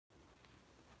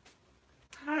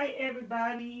Hi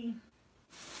everybody,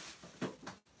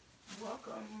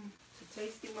 welcome to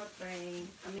Tasty Mukbang.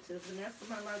 I'm into Vanessa,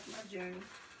 my life, my journey.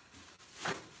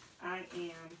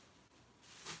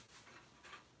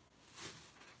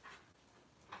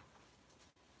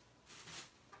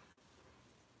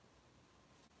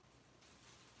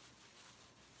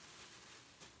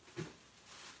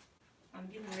 I'm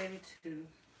getting ready to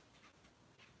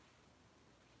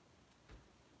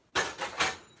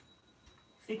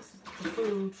fix the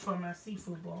food for my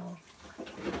seafood boil.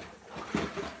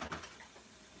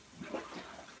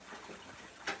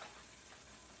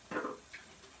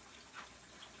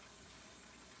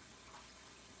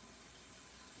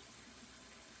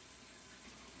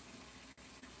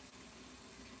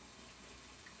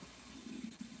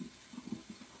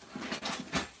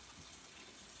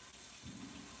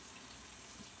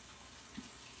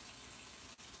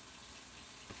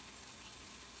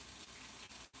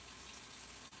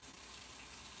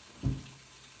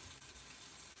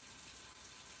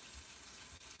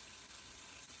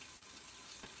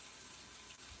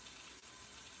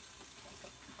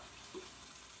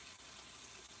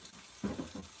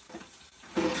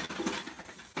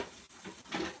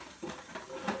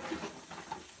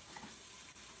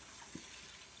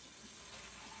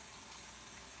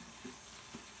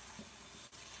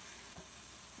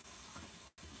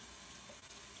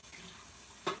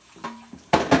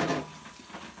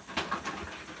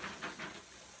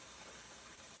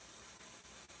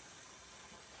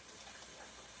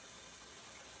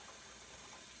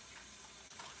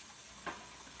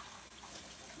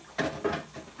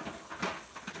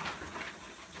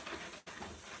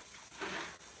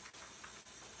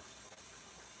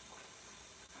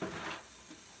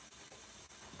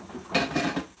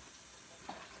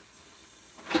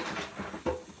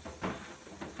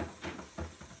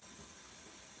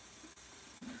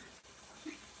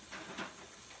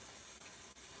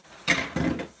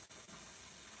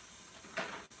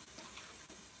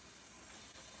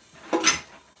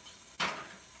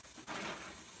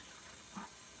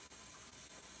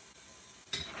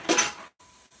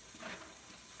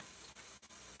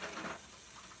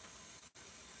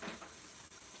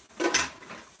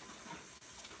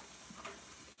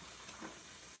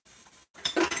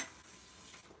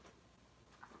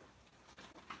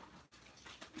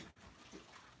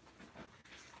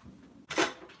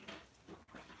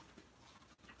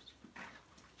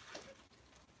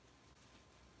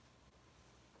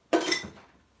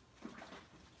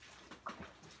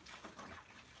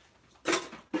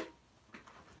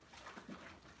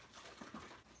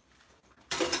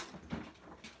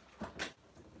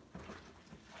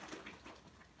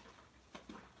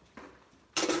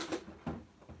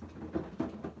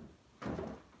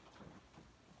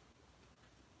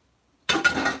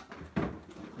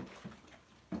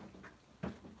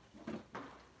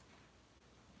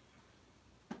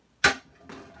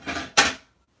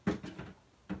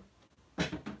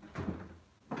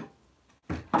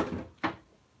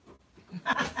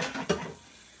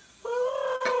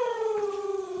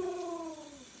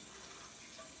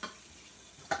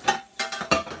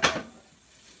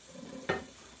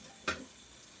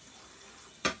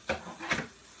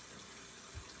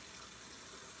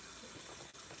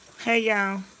 Hey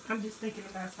y'all, I'm just thinking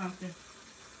about something.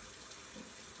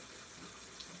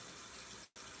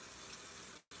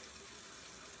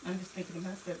 I'm just thinking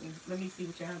about something. Let me see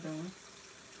what y'all doing.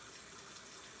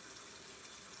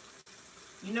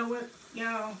 You know what,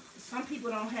 y'all? Some people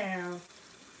don't have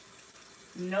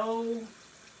no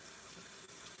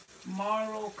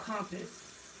moral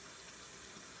compass.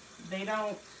 They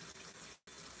don't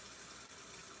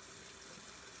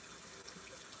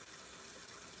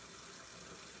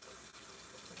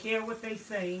care what they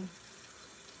say.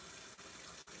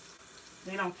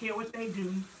 They don't care what they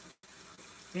do.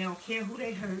 They don't care who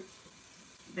they hurt.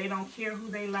 They don't care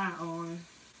who they lie on.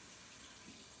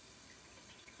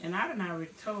 And I done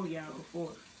already told y'all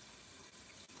before.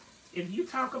 If you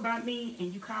talk about me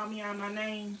and you call me out my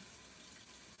name,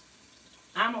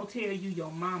 I'm going to tell you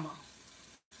your mama.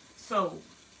 So,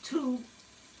 to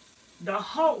the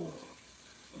hoe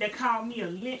that called me a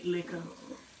lint licker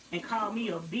and called me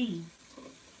a bee,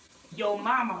 your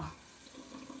mama,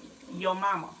 your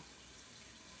mama.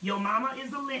 Your mama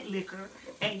is a lint licker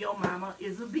and your mama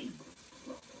is a bee.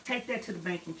 Take that to the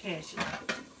bank and cash it.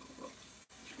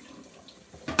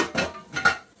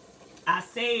 I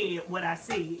said what I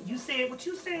said. You said what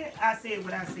you said. I said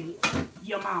what I said.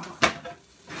 Your mama.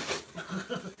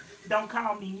 Don't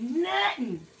call me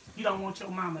nothing you don't want your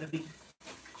mama to be.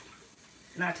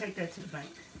 Now take that to the bank.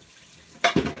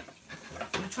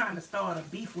 You trying to start a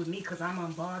beef with me because I'm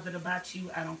unbothered about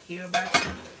you. I don't care about you.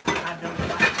 I don't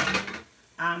like you.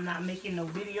 I'm not making no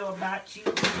video about you.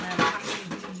 No matter how many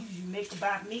videos you make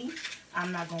about me,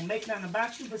 I'm not going to make nothing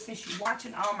about you. But since you're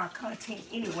watching all my content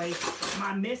anyway,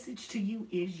 my message to you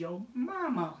is your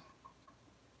mama.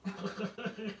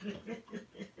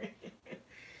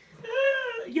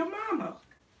 Your mama.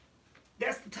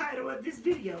 That's the title of this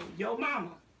video. Your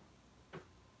mama.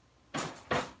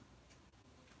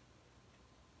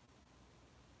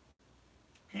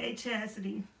 Hey,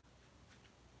 Chastity.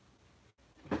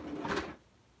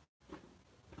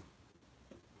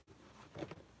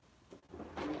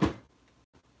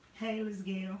 Hey, Liz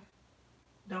Gail.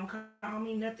 Don't call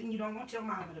me nothing you don't want your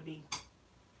mama to be.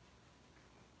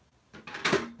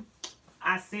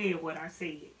 I said what I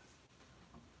said.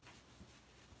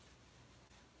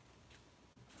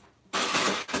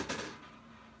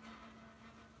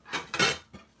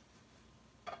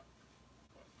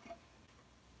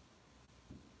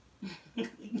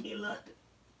 You loved it.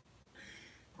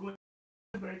 Good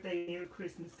birthday, Merry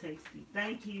Christmas, Tasty.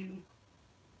 Thank you.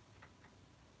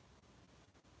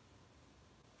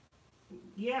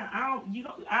 Yeah,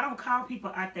 I don't call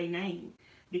people out their name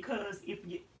because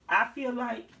I feel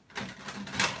like,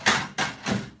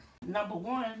 number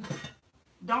one,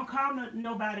 don't call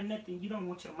nobody nothing you don't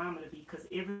want your mama to be, because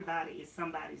everybody is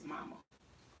somebody's mama.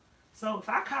 So if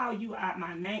I call you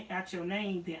out your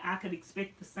name, then I could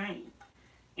expect the same.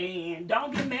 And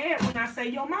don't get mad when I say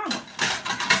your mama,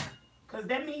 because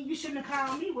that means you shouldn't have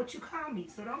called me what you call me.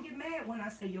 So don't get mad when I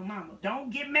say your mama. Don't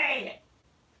get mad.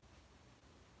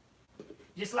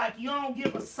 Just like you don't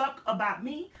give a suck about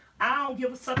me, I don't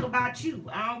give a suck about you.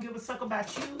 I don't give a suck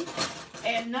about you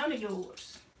and none of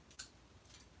yours.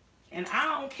 And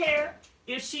I don't care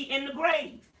if she in the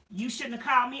grave. You shouldn't have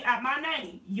called me out my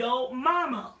name. Your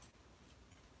mama.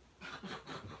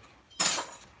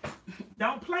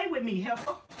 Don't play with me,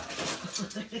 heifer.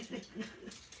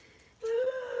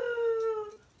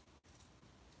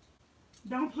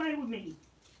 Don't play with me.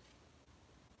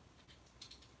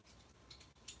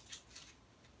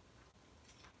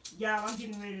 Y'all, I'm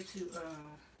getting ready to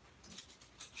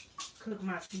cook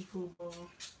my seafood bowl.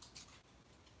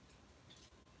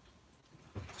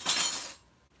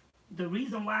 The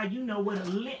reason why you know what a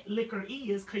lint liquor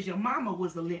is because your mama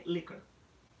was a lint liquor.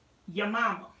 Your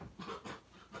mama.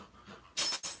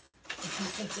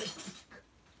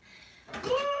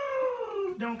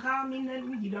 Don't call me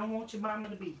nothing you don't want your mama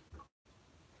to be.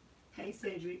 Hey,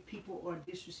 Cedric, people are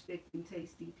disrespecting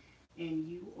Tasty and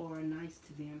you are nice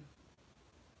to them.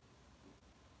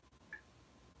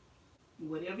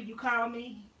 Whatever you call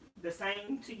me, the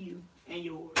same to you and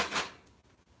yours.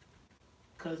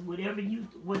 Because whatever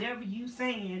you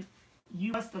saying,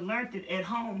 you must have learned it at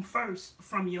home first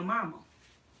from your mama.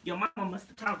 Your mama must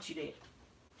have taught you that.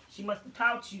 She must have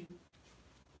taught you.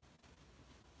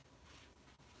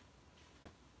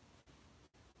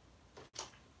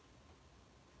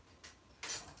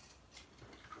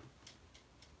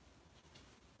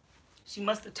 She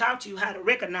must have taught you how to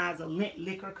recognize a lint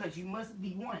liquor, because you must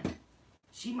be one.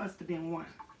 She must have been one.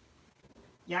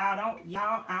 I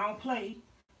don't play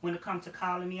when it comes to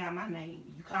calling me out my name.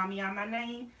 You call me out my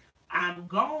name, I'm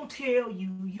gonna tell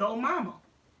you your mama.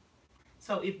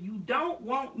 So if you don't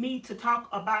want me to talk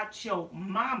about your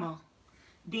mama,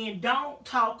 then don't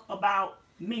talk about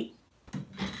me.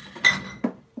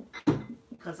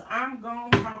 Because I'm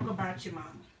gonna talk about your mama.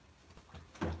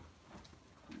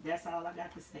 That's all I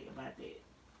got to say about that.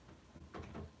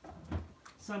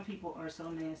 Some people are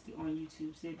so nasty on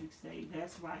YouTube. Cedric say,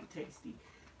 that's right, Tasty.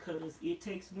 Because it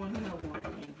takes one to know one.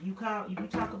 And you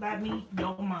talk about me,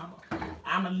 your mama.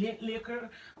 I'm a lint liquor.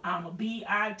 I'm a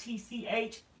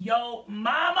B-I-T-C-H. Yo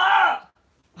mama!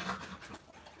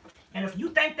 And if you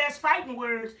think that's fighting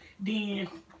words, then,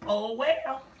 oh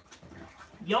well.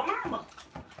 Your mama.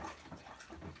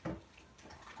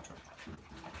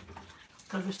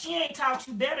 Because if she ain't taught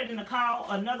you better than to call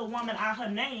another woman out her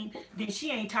name, then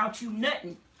she ain't taught you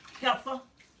nothing, heifer.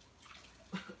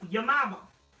 Your mama.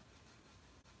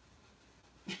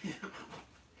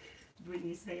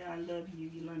 Brittany say, I love you.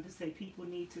 Yolanda say, people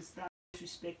need to stop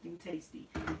disrespecting Tasty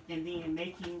and then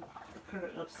making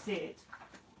her upset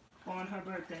on her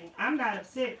birthday. I'm not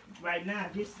upset right now.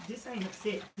 This ain't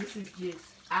upset. This is just,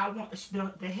 I want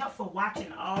the heifer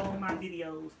watching all my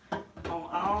videos on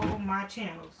all my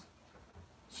channels.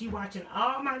 She watching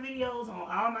all my videos on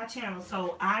all my channels.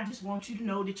 So I just want you to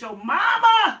know that your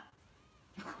mama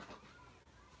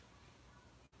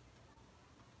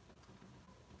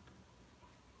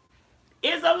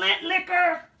is a lint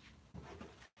liquor.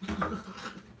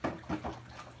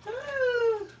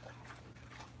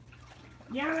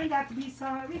 Y'all ain't got to be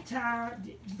sorry, child.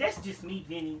 That's just me,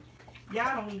 Vinny.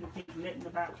 Y'all don't even think nothing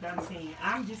about what I'm saying.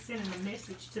 I'm just sending a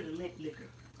message to the lint liquor.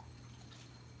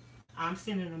 I'm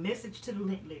sending a message to the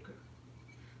lint liquor.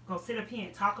 Gonna sit up here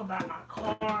and talk about my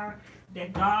car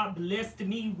that God blessed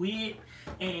me with,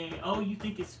 and oh, you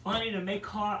think it's funny to make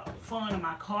fun of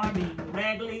my car being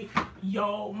raggedy?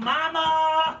 Yo,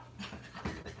 mama!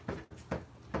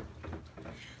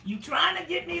 You trying to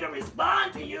get me to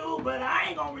respond to you, but I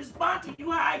ain't gonna respond to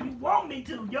you how you want me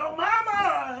to. Yo,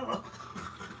 mama!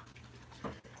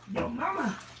 Yo,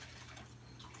 mama!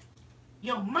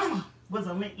 Yo, mama was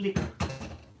a lint liquor.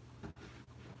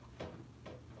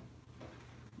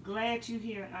 Glad you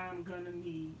here. I'm gonna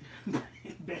need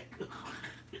backup.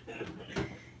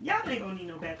 Y'all ain't gonna need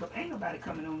no backup. Ain't nobody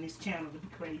coming on this channel to be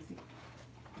crazy.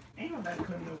 Ain't nobody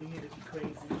coming over here to be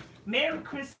crazy. Merry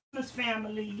Christmas,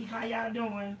 family. How y'all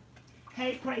doing?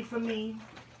 Hey, pray for me.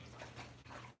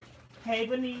 Hey,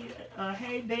 Benita.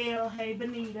 Hey, Belle. Hey,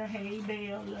 Benita. Hey,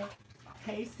 Bella.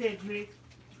 Hey, Cedric.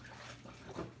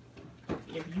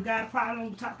 If you got a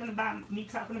problem talking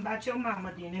about your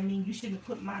mama, then that means you shouldn't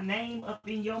put my name up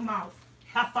in your mouth.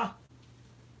 Heifer.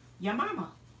 Your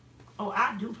mama. Oh,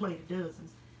 I do play the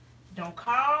dozens. Don't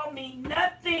call me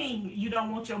nothing you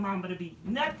don't want your mama to be.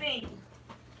 Nothing.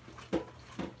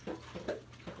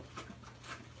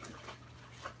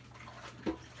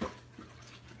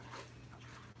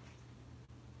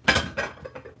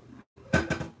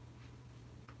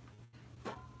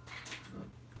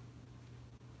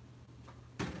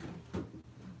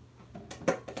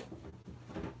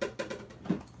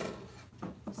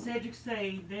 Cedric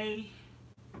say they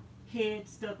head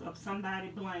stuck up somebody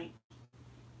blank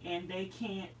and they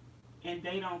can't and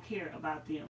they don't care about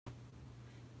them.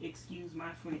 Excuse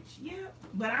my French. Yeah,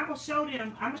 but I'm gonna show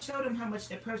them how much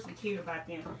that person care about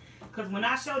them. Because when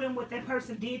I show them what that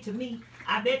person did to me,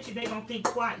 I bet you they gonna think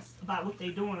twice about what they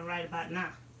doing right about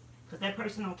now. Because that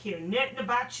person don't care nothing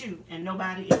about you and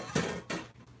nobody else.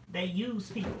 They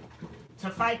use people to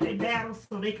fight their battles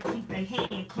so they can keep their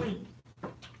hand clean.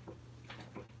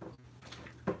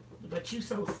 But you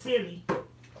so silly.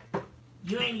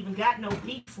 You ain't even got no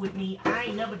beef with me. I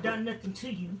ain't never done nothing to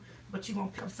you. But you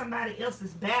gonna pick up somebody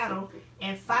else's battle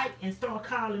and fight and start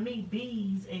calling me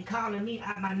bees and calling me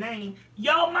out my name.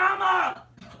 Yo, mama!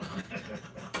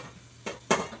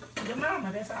 Your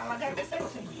mama, that's all I got to say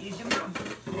to you, is your mama.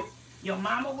 Your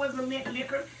mama was a lint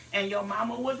liquor and your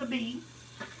mama was a bee.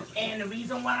 And the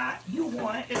reason why you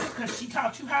won is because she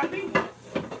taught you how to be one.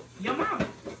 Your mama.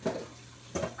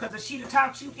 Because if she'd have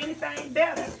taught you anything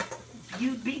better,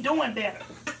 you'd be doing better.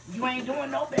 You ain't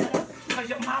doing no better because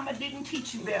your mama didn't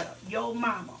teach you better. Your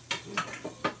mama.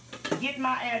 Get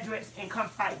my address and come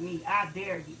fight me. I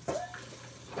dare you.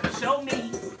 Show me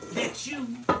that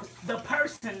you, the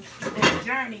person, the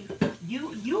journey,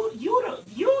 you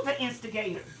the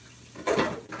instigator.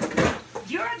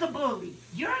 You're the bully.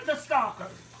 You're the stalker.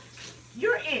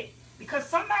 You're it. Because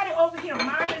somebody over here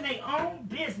minding their own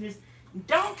business,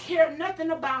 don't care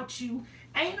nothing about you,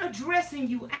 ain't addressing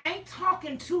you, ain't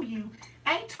talking to you,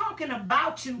 ain't talking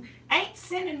about you, ain't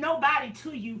sending nobody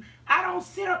to you. I don't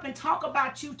sit up and talk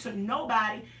about you to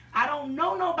nobody. I don't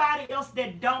know nobody else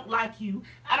that don't like you.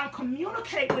 I don't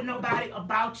communicate with nobody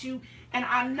about you. And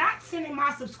I'm not sending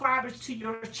my subscribers to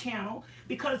your channel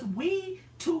because we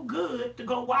too good to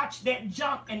go watch that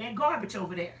junk and that garbage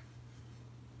over there.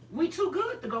 We too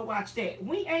good to go watch that.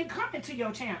 We ain't coming to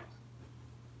your channel.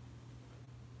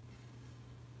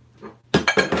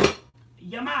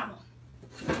 Your mama.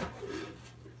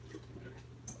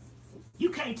 You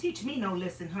can't teach me no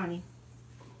lesson, honey.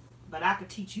 But I could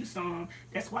teach you some.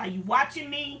 That's why you watching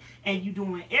me and you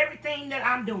doing everything that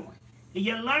I'm doing.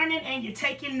 You're learning and you're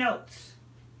taking notes.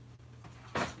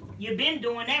 You've been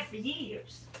doing that for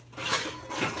years.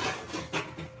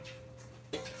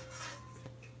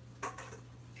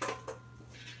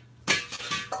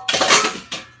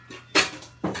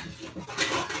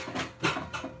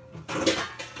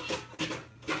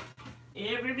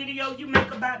 Every video you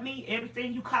make about me,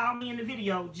 everything you call me in the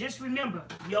video, just remember,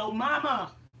 yo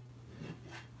mama.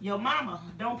 Yo mama,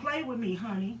 don't play with me,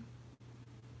 honey.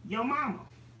 Yo mama.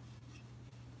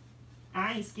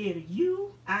 I ain't scared of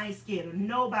you. I ain't scared of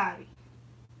nobody.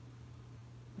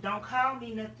 Don't call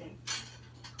me nothing.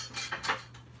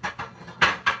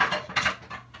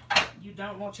 You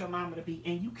don't want your mama to be.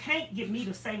 And you can't get me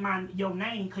to say your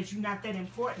name because you're not that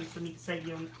important for me to say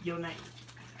your name.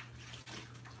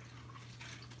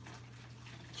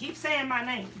 Keep saying my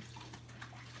name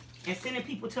and sending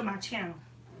people to my channel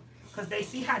because they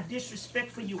see how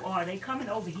disrespectful you are. They coming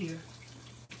over here.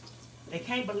 They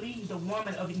can't believe the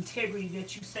woman of integrity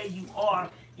that you say you are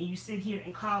and you sit here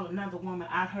and call another woman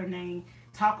out her name,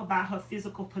 talk about her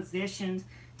physical possessions,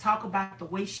 talk about the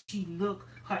way she look,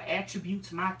 her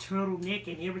attributes, my turtleneck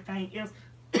and everything else.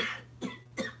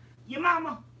 Your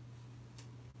mama,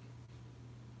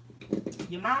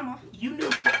 you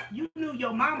knew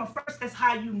your mama first. That's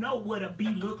how you know what a B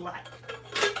look like.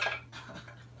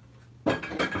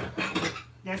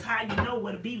 That's how you know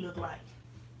what a B look like.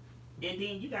 And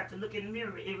then you got to look in the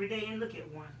mirror every day and look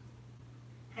at one.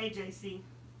 Hey, JC.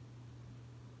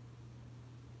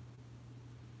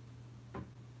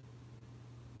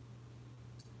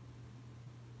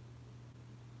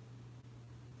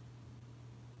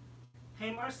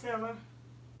 Hey, Marcella.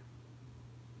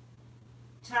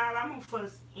 Child, I'm gonna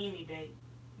fuss any day.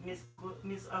 Miss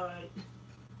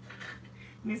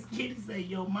Kitty say,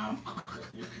 yo, mama.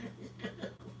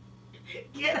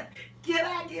 Get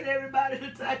everybody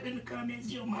to type in the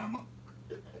comments, your mama.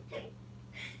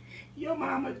 Your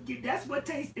mama, that's what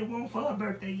Tasty want for her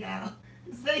birthday, y'all.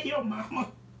 Say your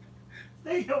mama.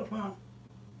 Say your mama.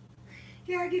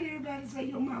 Can I get everybody to say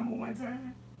your mama one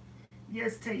time?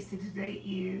 Yes, Tasty, today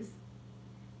is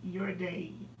your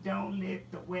day. Don't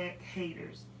let the whack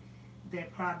haters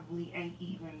that probably ain't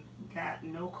even got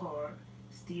no car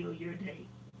steal your day.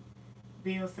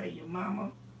 Bill say your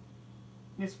mama.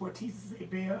 Miss Fortisa say,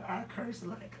 Bill, I curse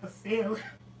like a sailor.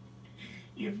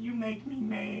 If you make me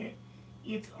mad,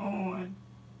 it's on.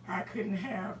 I couldn't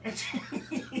have a channel.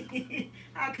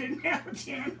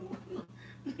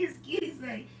 Miss Kitty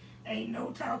say, ain't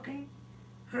no talking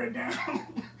her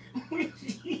down when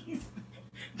she's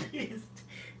pissed.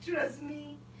 Trust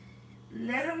me,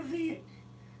 let her vent.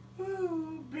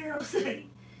 Ooh, Bill say,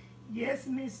 yes,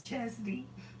 Miss Chastity,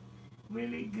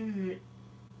 really good.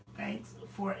 Thanks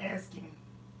for asking.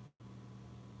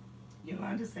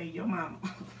 Yolanda say, your mama.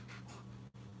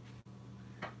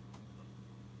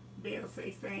 Bill say,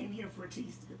 same here for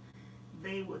Tista.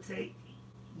 They will take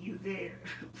you there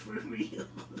for real.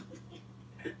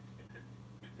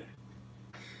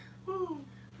 Ooh,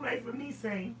 pray for me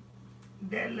say,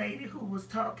 that lady who was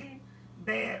talking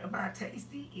bad about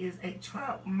Tasty is a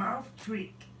trout mouth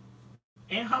trick.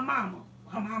 And her mama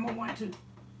won too.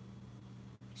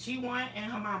 She won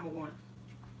and her mama won.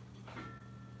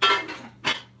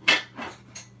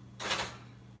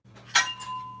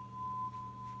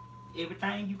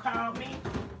 Everything you call me,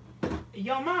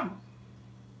 your mama.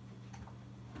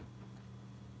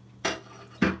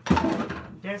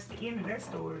 That's the end of that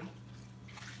story.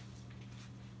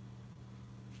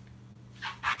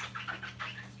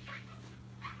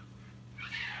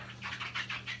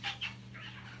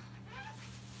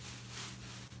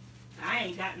 I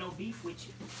ain't got no beef with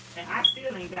you. And I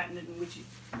still ain't got nothing with you.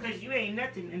 Because you ain't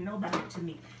nothing and nobody to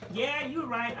me. Yeah, you're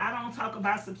right. I don't talk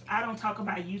about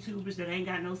YouTubers that ain't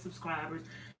got no subscribers.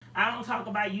 I don't talk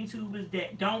about YouTubers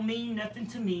that don't mean nothing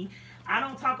to me. I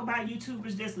don't talk about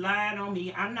YouTubers that's lying on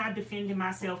me. I'm not defending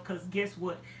myself because guess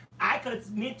what? I could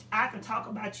talk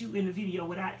about you in the video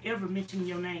without ever mentioning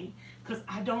your name. Because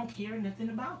I don't care nothing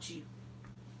about you.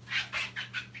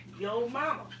 Yo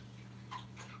mama.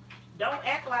 Don't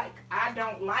act like I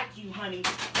don't like you, honey.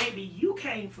 Baby, you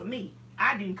came for me.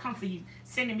 I didn't come for you.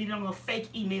 Sending me them little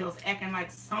fake emails acting like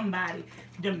somebody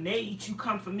that made you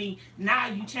come for me. Now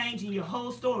you changing your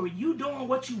whole story. You doing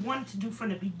what you wanted to do from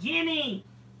the beginning.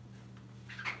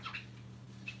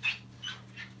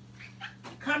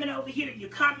 Coming over here, you're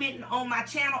commenting on my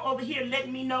channel over here,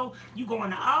 letting me know you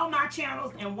going to all my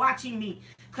channels and watching me.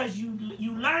 Because you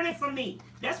learning from me.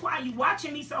 That's why you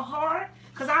watching me so hard.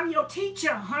 Because I'm your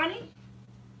teacher, honey.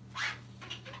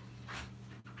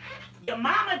 Your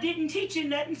mama didn't teach you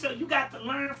nothing, so you got to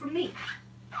learn from me.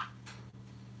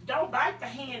 Don't bite the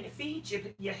hand that feeds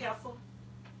you, you heifer.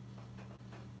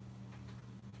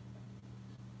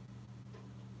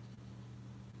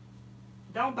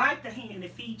 Don't bite the hand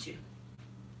that feeds you.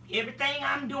 Everything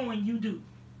I'm doing, you do.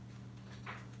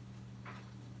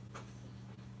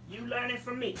 You learning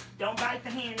from me. Don't bite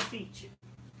the hand that feeds you.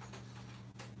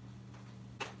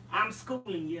 I'm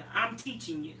schooling you. I'm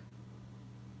teaching you.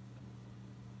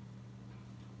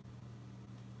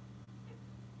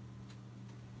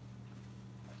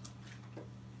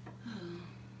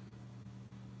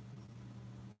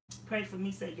 Pray for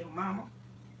me, say your mama.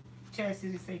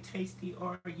 Chastity say, Tasty,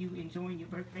 are you enjoying your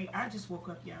birthday? I just woke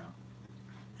up, y'all.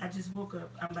 I just woke up.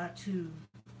 I'm about to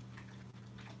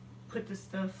put the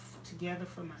stuff together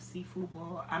for my seafood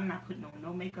ball. I'm not putting on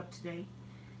no makeup today.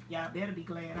 Y'all better be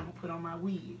glad I'm going to put on my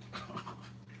wig.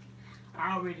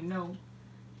 I already know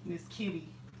Miss Kitty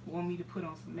want me to put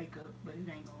on some makeup, but it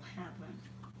ain't going to happen.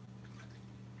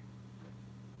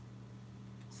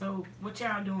 So what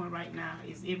y'all doing right now?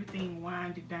 Is everything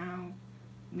winded down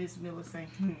Miss Miller say,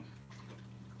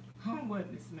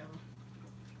 what, Miss Miller?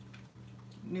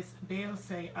 Miss Bell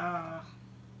say,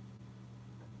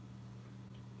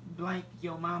 blank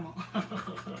your mama.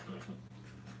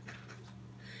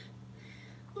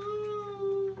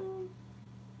 Ooh.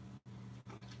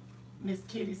 Miss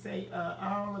Kitty say,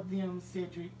 all of them,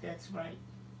 Cedric, that's right.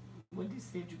 What did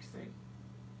Cedric say?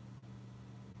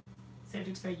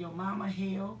 Cedric say, your mama,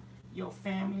 hell, your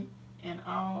family, and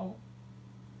all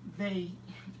they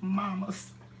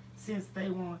mamas, since they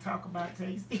want to talk about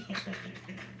tasty.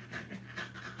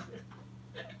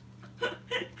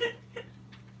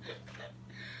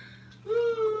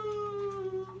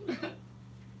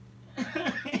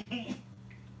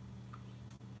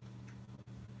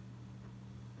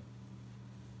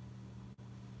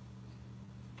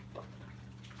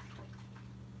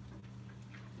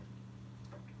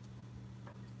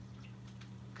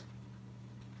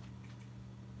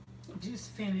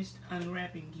 Just finished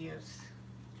unwrapping gifts.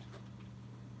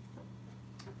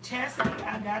 Chastity,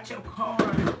 I got your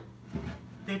card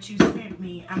that you sent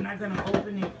me. I'm not going to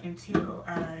open it until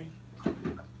I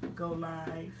go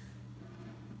live.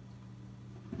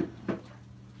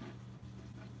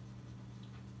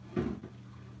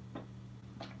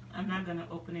 I'm not going to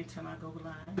open it till I go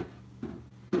live.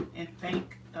 And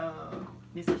thank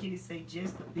Miss Kitty say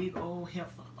just a big old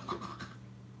heifer.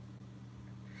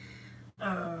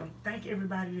 Thank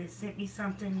everybody that sent me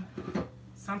something.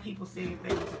 Some people said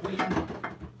they was waiting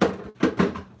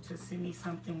to send me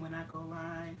something when I go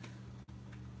live.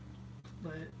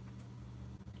 But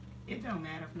it don't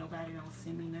matter if nobody don't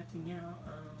send me nothing, y'all.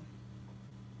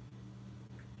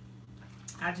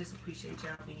 I just appreciate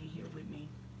y'all being here with me,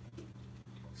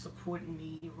 supporting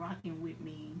me, rocking with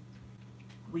me.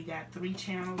 We got 3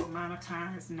 channels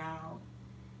monetized now,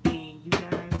 and you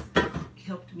guys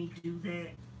helped me do that.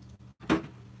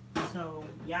 So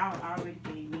y'all already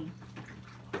gave me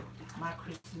my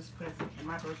Christmas present and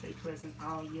my birthday present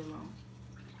all year long.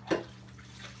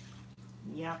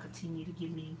 Y'all continue to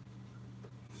give me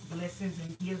blessings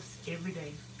and gifts every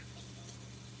day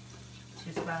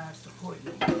just by supporting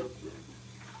me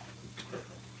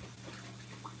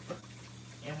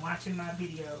and watching my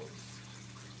videos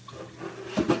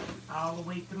all the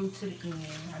way through to the end.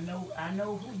 I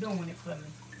know who's doing it for me.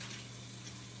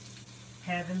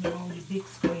 Having me on your big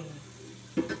screen.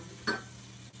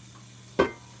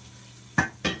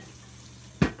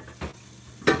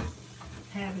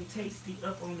 Having Tasty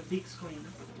up on the big screen.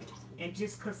 And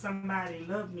just because somebody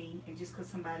love me and just because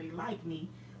somebody like me,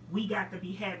 we got to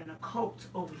be having a cult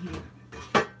over here.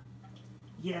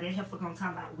 Yeah, that heifer gonna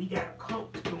talk about we got a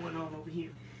cult going on over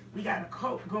here. We got a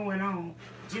cult going on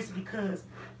just because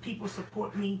people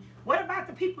support me. What about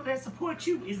the people that support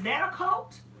you? Is that a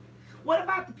cult? What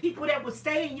about the people that would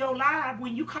stay in your life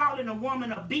when you calling a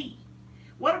woman a B?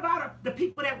 What about the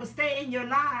people that would stay in your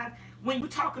life when you're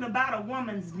talking about a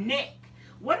woman's neck?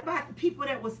 What about the people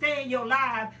that would stay in your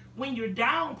life when you're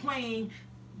downplaying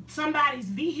somebody's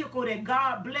vehicle that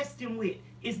God blessed him with?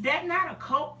 Is that not a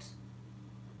cult?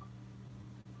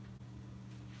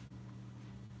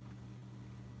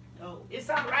 Oh, it's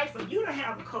all right for you to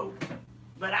have a cult,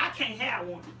 but I can't have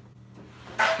one.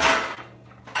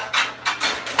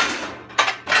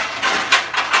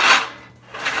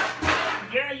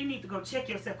 Girl, you need to go check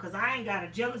yourself because I ain't got a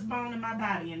jealous bone in my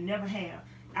body and never have.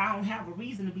 I don't have a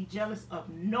reason to be jealous of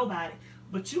nobody.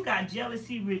 But you got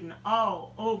jealousy written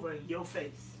all over your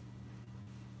face.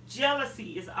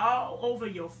 Jealousy is all over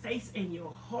your face and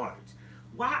your heart.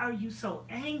 Why are you so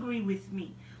angry with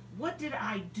me? What did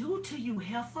I do to you,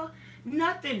 heifer?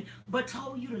 Nothing but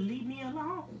told you to leave me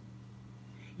alone.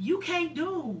 You can't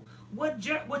do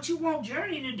what you want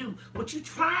Journey to do. What you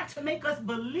tried to make us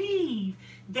believe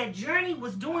that Journey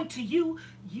was doing to you,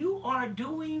 you are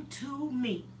doing to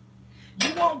me.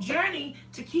 You want Journey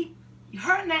to keep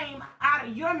her name out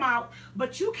of your mouth,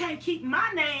 but you can't keep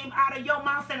my name out of your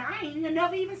mouth, and I ain't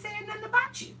never even said nothing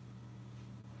about you.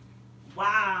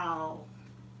 Wow.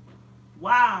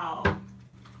 Wow.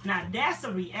 Now that's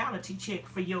a reality check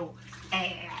for your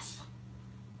ass.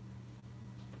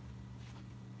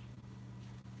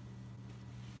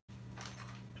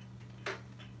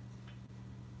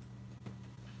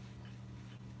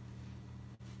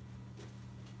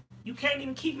 You can't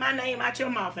even keep my name out your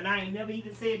mouth, and I ain't never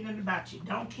even said nothing about you.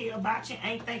 Don't care about you,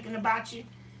 ain't thinking about you.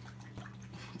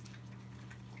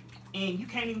 And you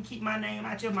can't even keep my name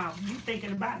out your mouth. You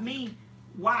thinking about me.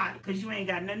 Why? Because you ain't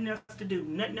got nothing else to do,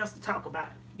 nothing else to talk about.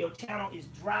 Your channel is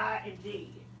dry and dead.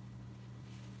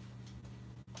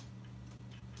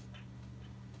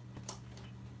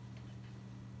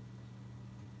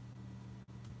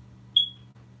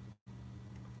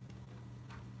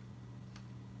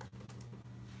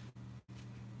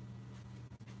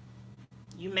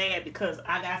 You mad because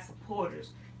I got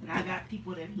supporters and I got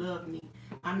people that love me.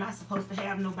 I'm not supposed to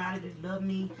have nobody that love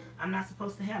me. I'm not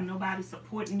supposed to have nobody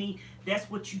supporting me. That's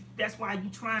why you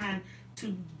trying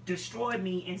to destroy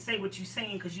me and say what you're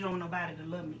saying, because you don't want nobody to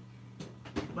love me.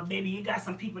 But baby, you got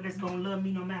some people that's gonna love me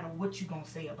no matter what you gonna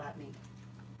say about me.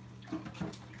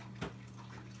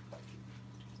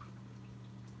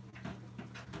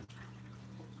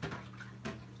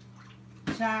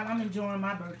 Child, I'm enjoying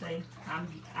my birthday.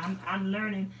 I'm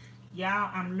learning,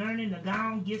 y'all. I'm learning to go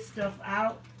and get stuff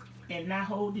out and not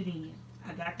hold it in.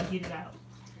 I got to get it out.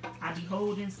 I be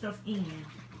holding stuff in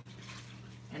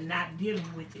and not dealing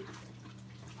with it.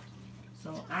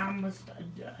 So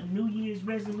a New Year's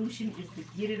resolution is to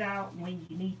get it out when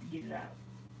you need to get it out,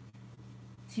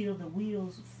 till the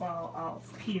wheels fall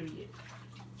off. Period.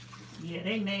 Yeah,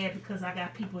 they mad because I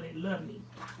got people that love me.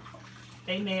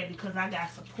 They mad because I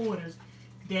got supporters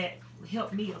that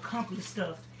help me accomplish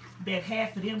stuff that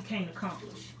half of them can't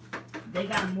accomplish. They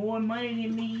got more money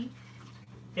than me.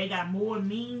 They got more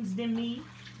means than me.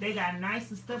 They got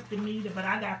nicer stuff than me. But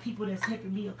I got people that's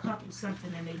helping me accomplish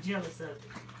something and they jealous of it.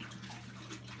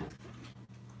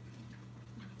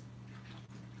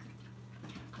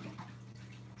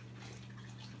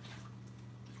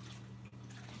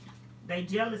 They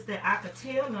jealous that I could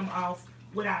tell them off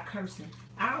without cursing.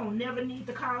 I don't never need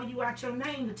to call you out your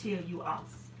name to tell you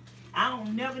off. I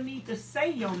don't never need to say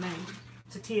your name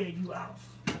to tell you off.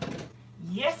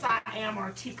 Yes, I am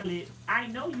articulate. I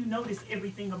know you notice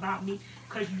everything about me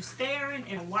because you staring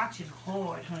and watching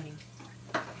hard, honey.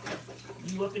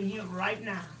 You up in here right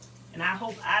now. And I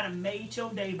hope I done made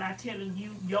your day by telling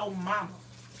you your mama.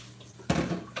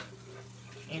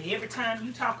 And every time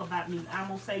you talk about me, I'm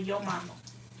going to say your mama.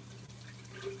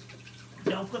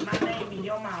 Don't put my name in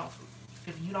your mouth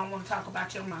if you don't want to talk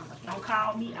about your mama. Don't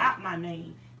call me out my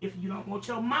name if you don't want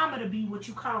your mama to be what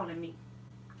you calling me.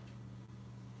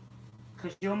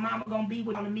 Because your mama going to be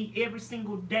with me every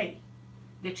single day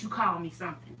that you call me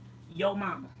something. Your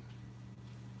mama.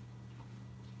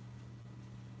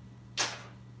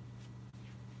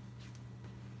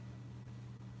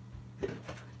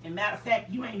 And matter of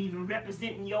fact, you ain't even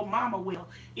representing your mama well.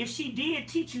 If she did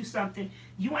teach you something,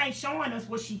 you ain't showing us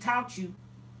what she taught you.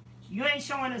 You ain't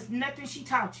showing us nothing she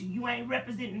taught you. You ain't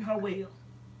representing her well.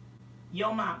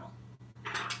 Your mama.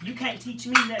 You can't teach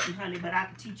me nothing, honey, but I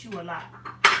can teach you a lot.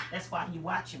 That's why you're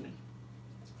watching me.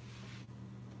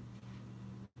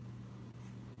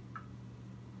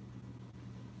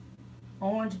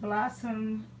 Orange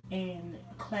Blossom and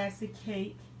Classic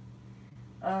Cake.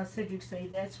 Cedric say,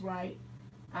 that's right.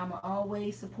 I'ma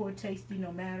always support Tasty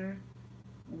no matter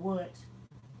what.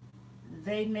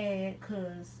 They mad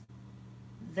because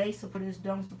they supporters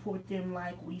don't support them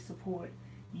like we support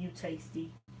you,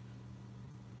 Tasty.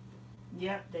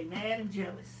 Yep, they mad and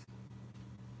jealous.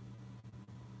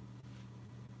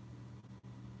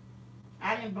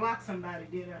 I didn't block somebody,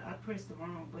 did I? I pressed the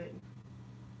wrong button.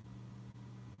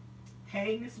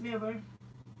 Hey, Miss Miller.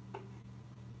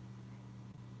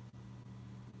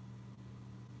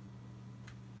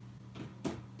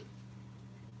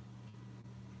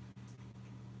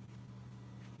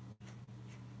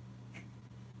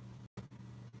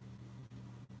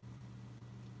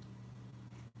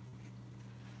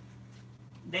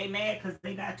 They mad because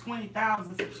they got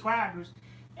 20,000 subscribers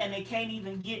and they can't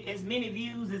even get as many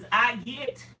views as I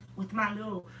get with my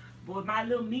little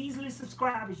measly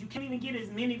subscribers. You can't even get as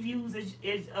many views as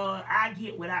I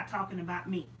get without talking about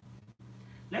me.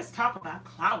 Let's talk about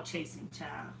clout chasing,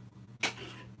 child.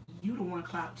 You the one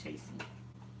clout chasing.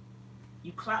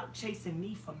 You clout chasing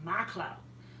me for my clout.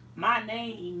 My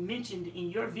name mentioned in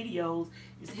your videos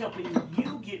is helping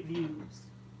you get views.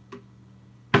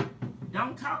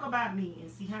 Don't talk about me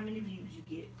and see how many views you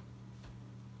get.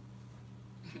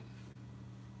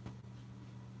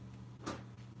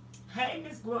 Hey,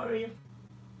 Miss Gloria.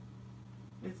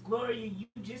 Miss Gloria, you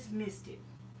just missed it.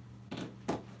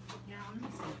 Yeah, I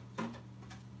missed it.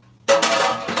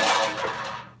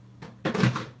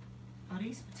 Are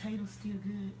these potatoes still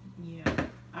good? Yeah.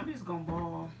 I'm just going to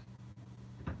boil.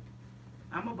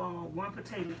 I'm going to boil 1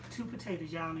 potato, 2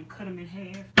 potatoes, y'all, and cut them in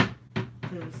half.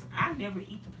 Because I never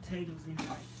eat the potatoes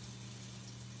anyway.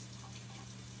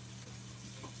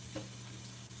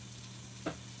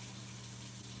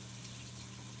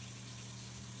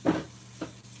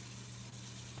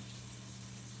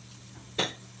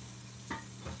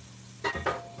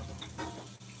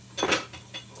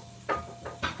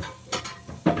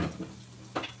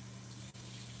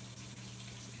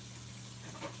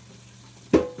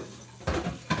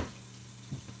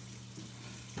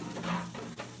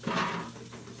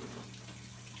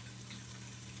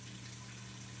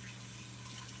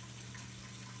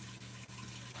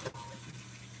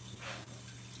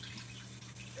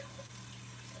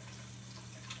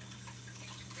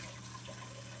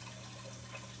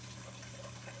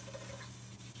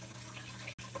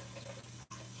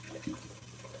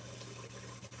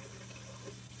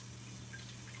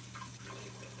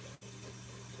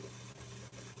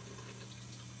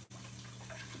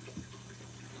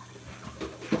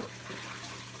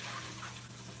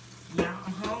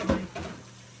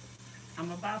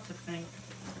 about to faint.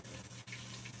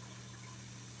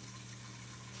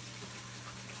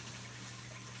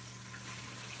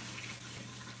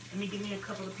 Let me give me a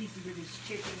couple of pieces of this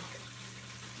chicken.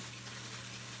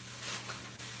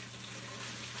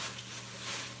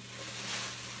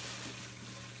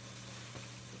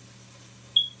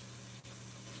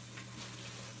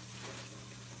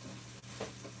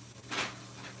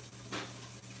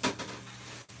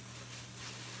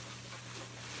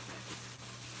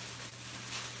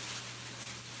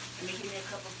 Let me give me a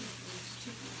couple of pieces of this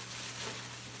chicken.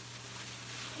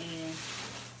 And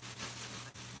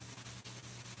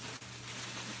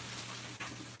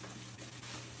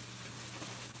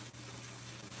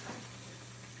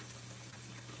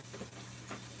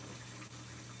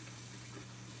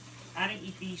I didn't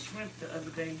eat these shrimp the other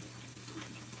day.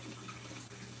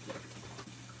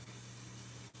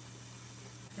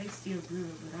 They still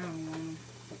good, but I don't want them.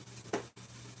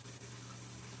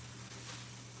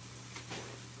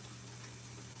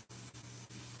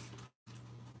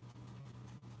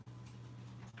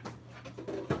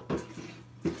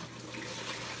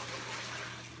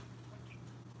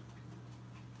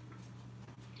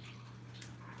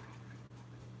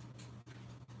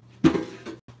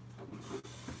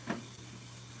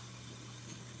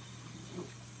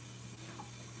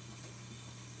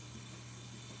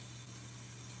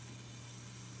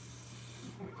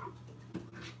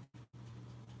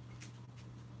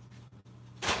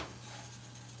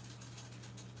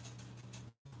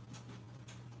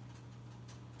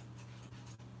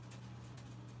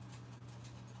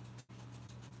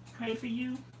 Pray for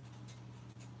you?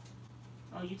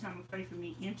 Oh, you talking about pray for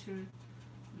me? Enter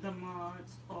the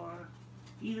mods, or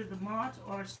either the mods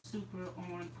are super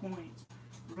on point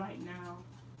right now,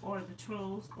 or the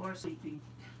trolls are sleeping.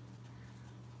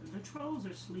 The trolls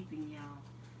are sleeping, y'all.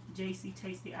 JC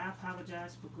Tasty, I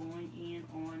apologize for going in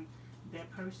on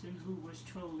that person who was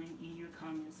trolling in your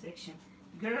comment section.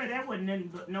 Girl, that wasn't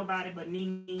nothing but nobody but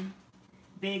Nene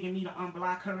begging me to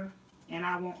unblock her, and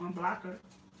I won't unblock her.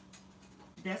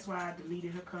 That's why I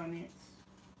deleted her comments.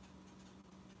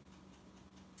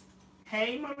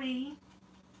 Hey, Marie.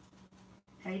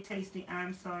 Hey, Tasty,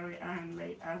 I'm sorry I'm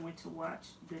late. I went to watch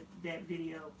that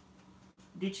video.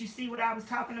 Did you see what I was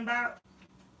talking about?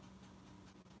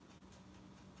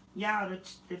 Y'all,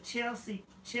 the Chelsea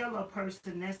Chilla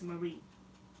person, that's Marie.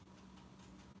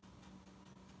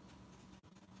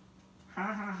 Ha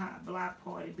ha ha, block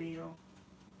party bill.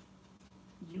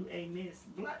 You a miss.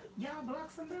 Y'all block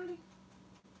somebody?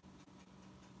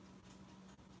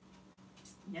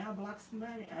 Y'all block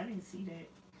somebody? I didn't see that.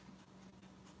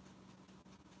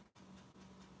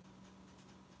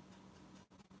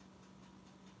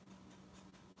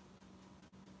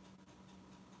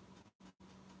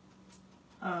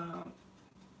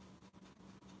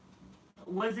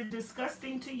 Was it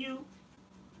disgusting to you?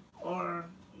 Or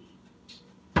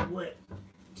what?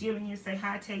 Jillian say,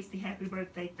 hi, Tasty, happy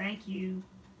birthday. Thank you.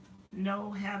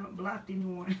 No, haven't blocked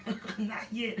anyone.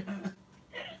 Not yet.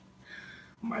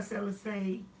 Marcella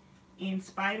say, in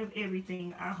spite of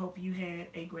everything, I hope you had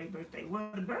a great birthday. Well,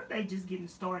 the birthday just getting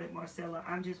started, Marcella.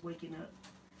 I'm just waking up.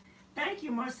 Thank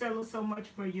you, Marcella, so much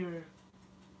for your...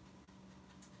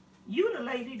 You the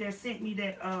lady that sent me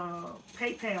that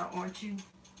PayPal, aren't you?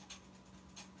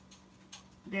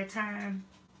 That time.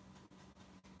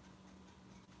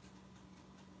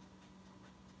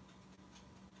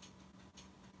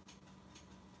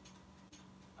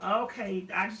 Okay,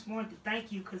 I just wanted to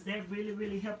thank you because that really,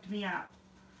 really helped me out.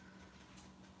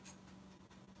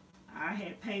 I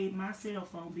had paid my cell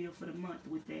phone bill for the month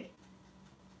with that.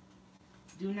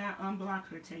 Do not unblock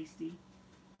her, Tasty.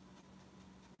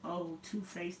 Oh,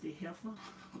 two-faced heifer.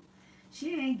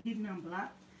 She ain't getting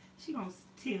unblocked. She gonna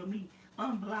tell me,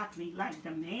 unblock me, like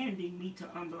demanding me to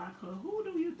unblock her. Who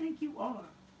do you think you are?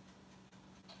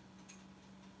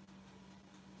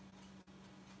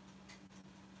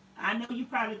 I know you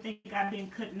probably think I've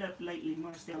been cutting up lately,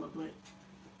 Marcella, but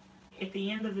at the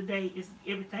end of the day, it's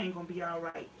everything gonna be all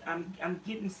right. I'm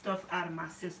getting stuff out of my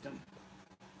system.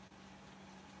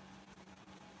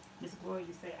 Miss Gloria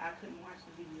say I couldn't watch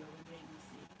the video. It made me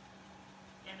sick.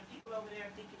 And the people over there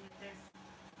thinking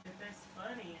that that's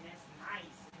funny and that's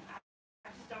nice. And I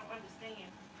just don't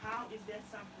understand, how is that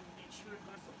something that you're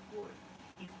gonna support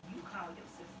if you call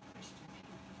yourself a Christian?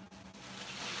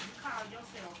 You call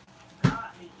yourself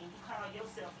godly and you call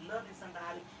yourself loving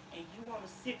somebody, and you want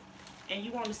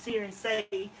to sit here and say,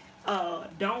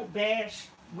 don't bash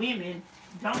women,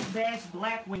 don't bash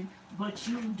black women, but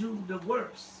you do the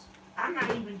worst. I'm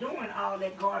not even doing all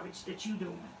that garbage that you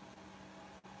doing.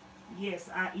 Yes,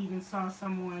 I even saw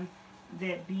someone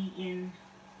that be in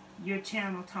your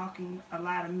channel talking a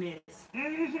lot of mess.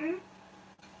 Mm-hmm.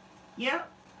 Yep.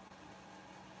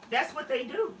 That's what they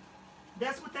do.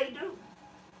 That's what they do.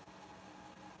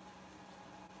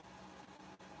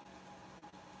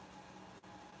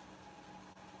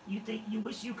 You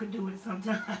wish you could do it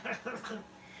sometimes.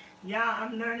 Yeah,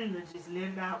 I'm learning to just let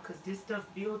it out because this stuff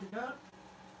building up,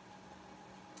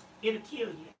 it'll kill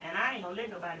you. And I ain't gonna let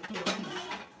nobody kill me.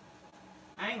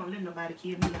 I ain't gonna let nobody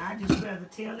kill me. I just rather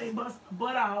tell they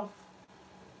butt off,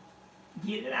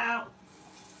 get it out,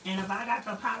 and if I got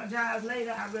to apologize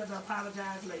later, I'd rather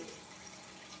apologize later.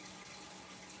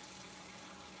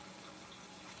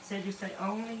 Said you say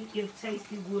only if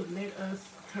Tasty would let us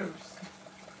curse.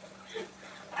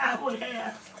 I would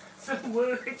have some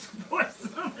words for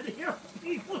some of them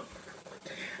people.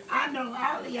 I know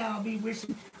all of y'all be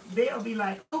wishing they'll be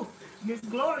like, oh, Miss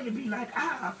Gloria be like,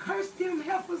 I'll curse them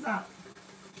heifers out.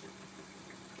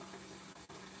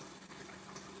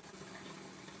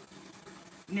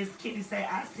 Miss Kitty say,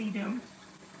 I see them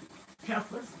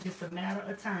heifers, just a matter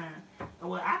of time.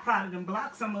 Well, I probably done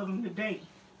blocked some of them today.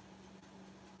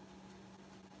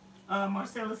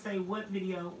 Marcella say, what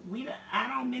video? I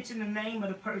don't mention the name of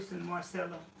the person,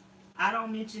 Marcella. I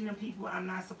don't mention the people. I'm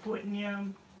not supporting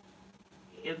them.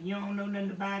 If you don't know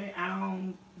nothing about it, I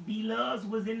don't. B-Loves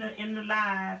was in the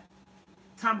live.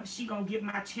 Talking she gonna get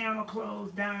my channel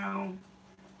closed down.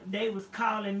 They was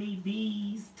calling me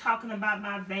bees, talking about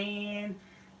my van,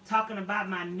 talking about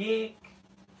my neck.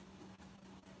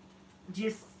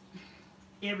 Just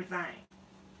everything.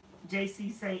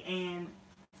 JC say, and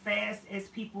fast as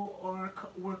people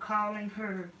were calling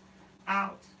her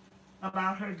out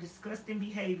about her disgusting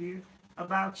behavior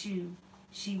about you,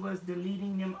 she was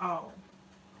deleting them all.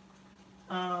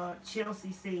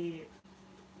 Chelsea said,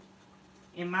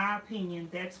 in my opinion,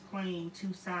 that's playing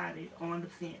two-sided on the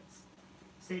fence.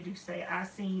 Said you say, I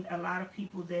seen a lot of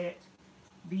people that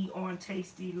be on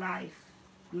Tasty Life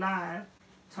live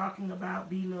talking about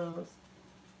B-Loves,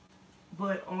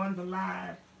 but on the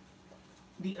live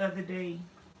the other day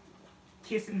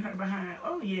kissing her behind.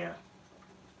 Oh yeah.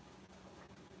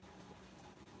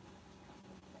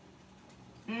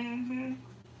 Mm-hmm.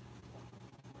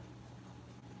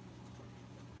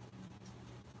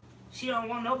 She don't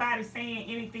want nobody saying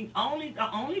anything. The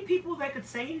only people that could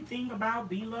say anything about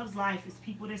B-Love's life is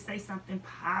people that say something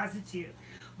positive.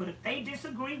 But if they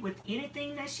disagree with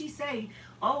anything that she say,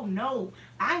 oh no,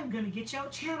 I'm gonna get your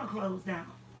channel closed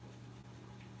down.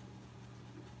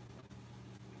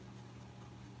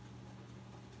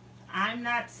 I'm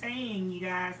not saying, you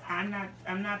guys, I'm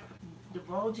not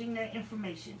divulging that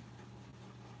information.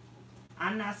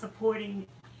 I'm not supporting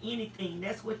anything.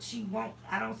 That's what she wants.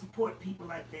 I don't support people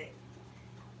like that.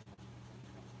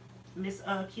 Miss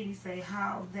Kitty say,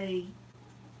 how they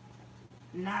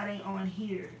not ain't on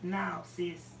here now,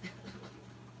 sis.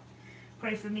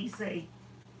 Pray for me say,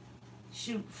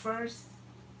 shoot first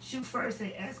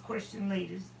and ask question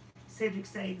later. Cedric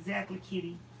say, exactly,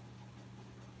 Kitty.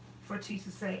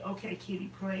 Fortisa say, okay, Kitty,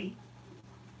 pray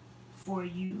for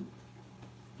you,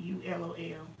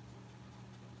 LOL.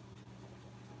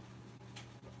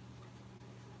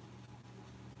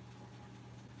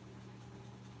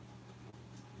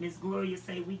 Miss Gloria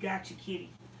say, we got you, Kitty.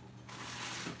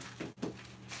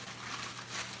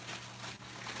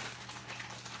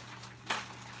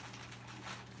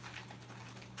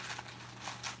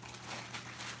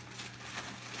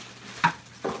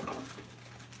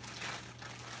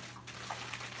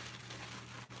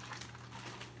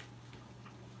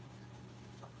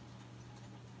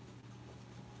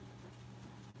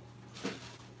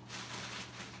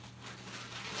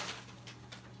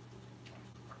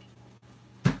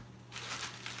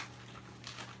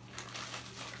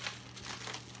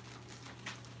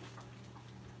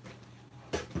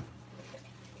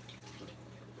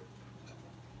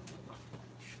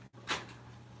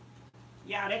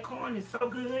 Yeah, that corn is so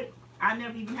good. I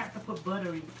never even have to put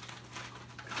butter in it.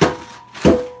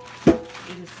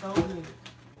 It is so good.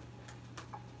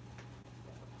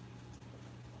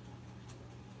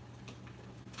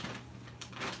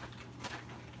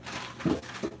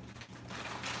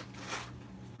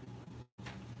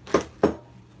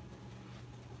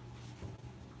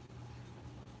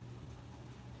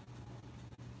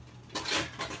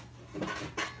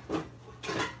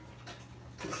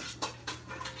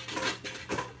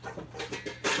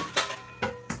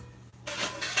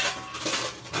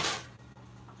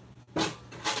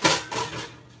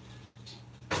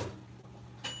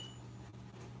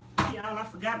 Y'all, I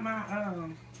forgot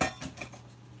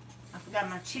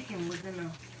my chicken was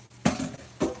in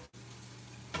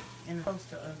the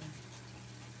toaster oven.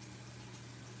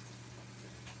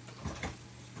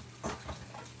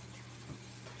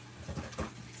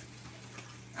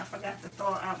 got to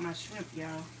thaw out my shrimp, y'all.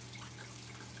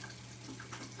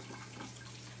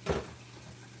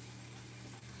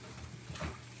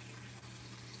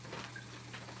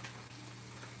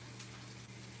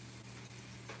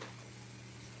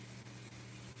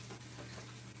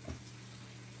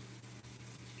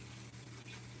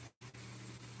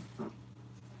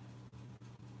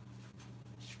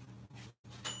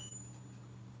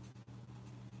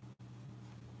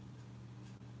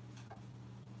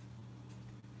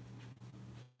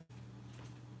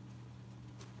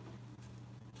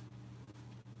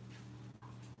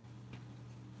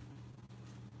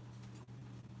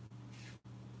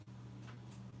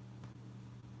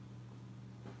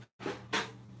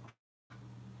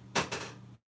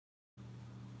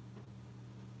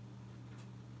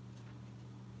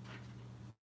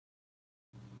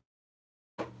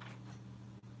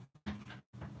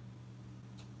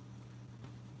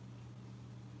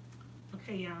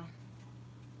 Okay, y'all.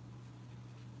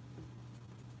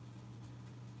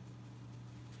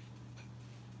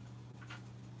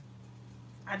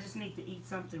 I just need to eat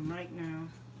something right now.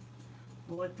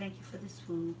 Lord, thank you for this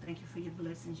food. Thank you for your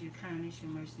blessings, your kindness,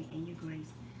 your mercy, and your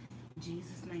grace. In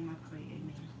Jesus' name I pray,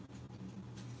 amen.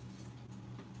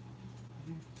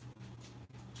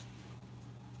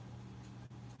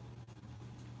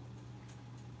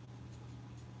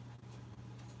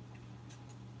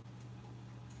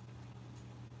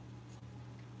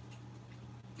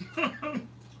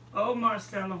 Oh,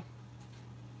 Marcelo.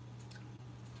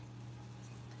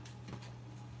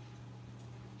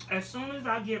 As soon as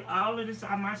I get all of this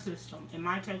out of my system, it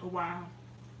might take a while,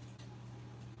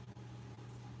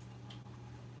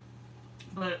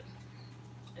 but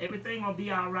everything will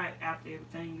be all right after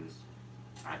everything is,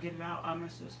 I get it out of my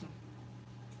system.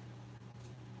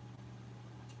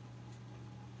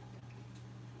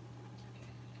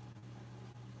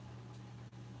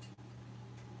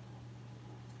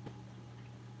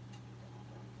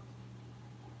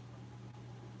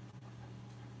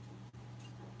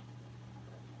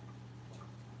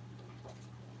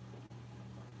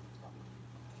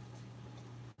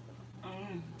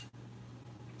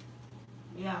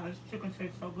 Yeah, this chicken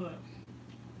tastes so good.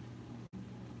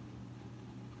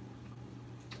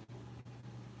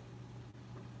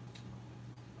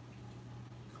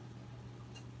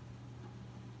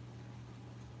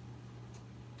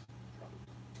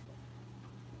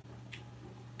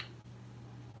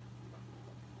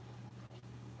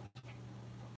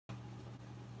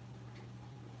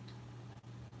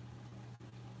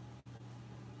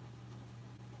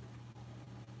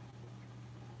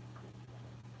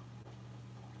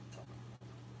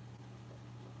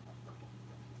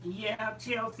 Yeah,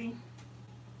 Chelsea.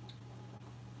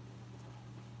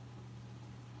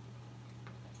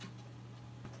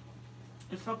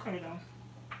 It's okay though.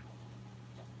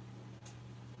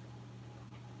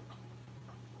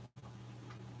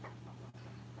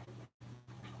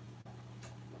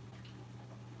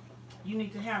 You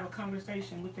need to have a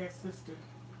conversation with that sister.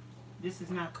 This is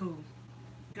not cool.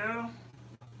 Girl,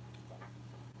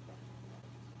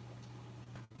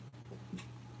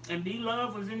 and B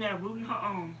Love was in there rooting her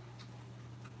on.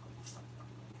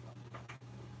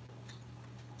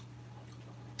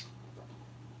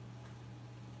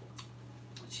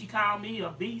 She called me a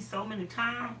B so many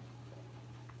times.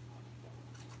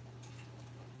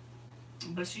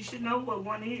 But she should know what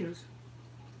one is.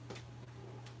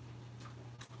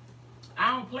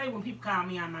 I don't play when people call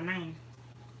me out my name.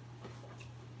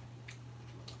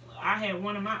 I had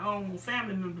one of my own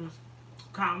family members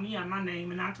call me out my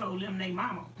name, and I told them they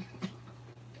mama.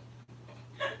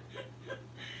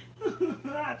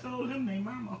 I told them they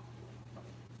mama.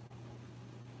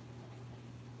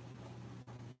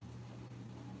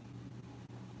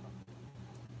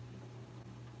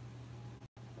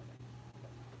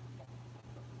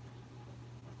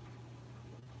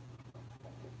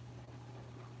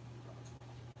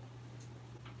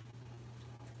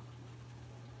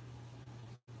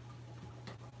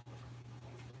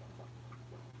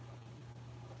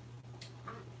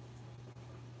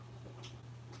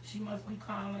 She must be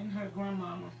calling her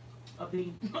grandmama a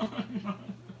big.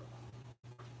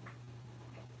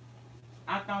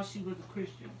 I thought she was a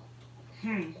Christian.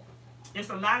 It's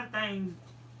a lot of things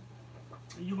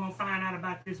you're going to find out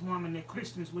about this woman that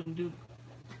Christians wouldn't do.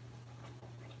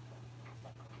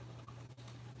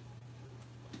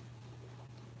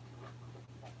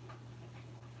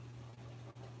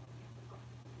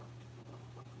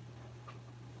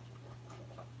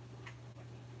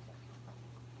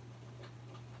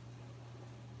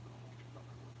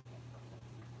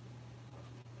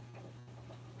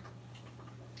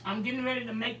 I'm getting ready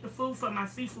to make the food for my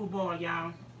seafood boil,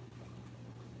 y'all.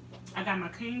 I got my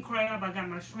king crab. I got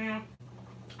my shrimp.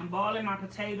 I'm boiling my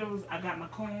potatoes. I got my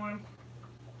corn.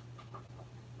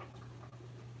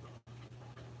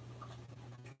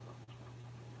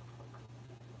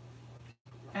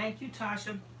 Thank you,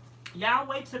 Tasha. Y'all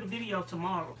wait till the video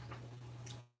tomorrow.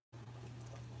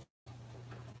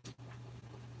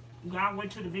 Y'all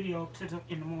wait till the video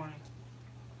in the morning.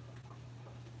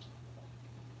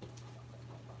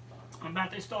 I'm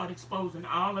about to start exposing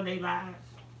all of their lies.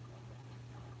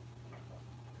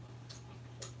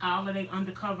 All of their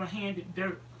undercover handed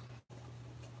dirt.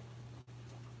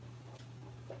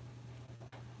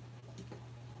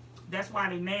 That's why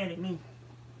they mad at me.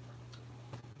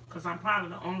 Because I'm probably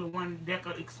the only one that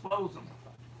could expose them.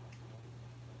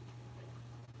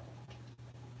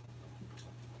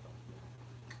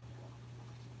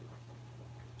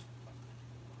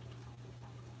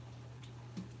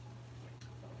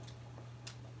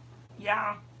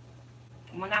 Y'all,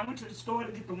 when I went to the store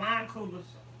to get the wine coolers,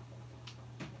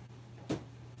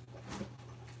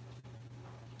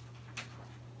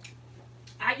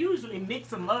 I usually mix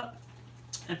them up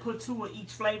and put 2 of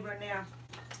each flavor in there.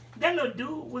 That little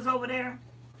dude was over there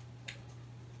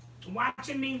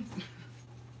watching me.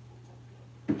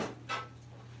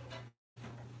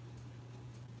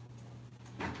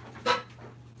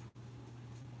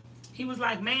 He was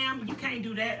like, ma'am, you can't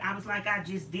do that. I was like, I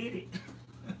just did it.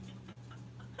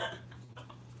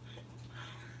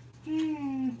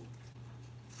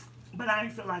 But I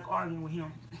didn't feel like arguing with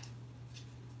him.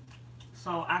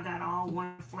 So I got all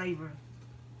one flavor.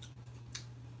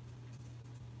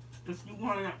 If you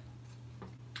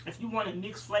wanted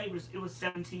mixed flavors, it was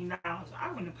 $17.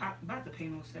 I wouldn't have about to pay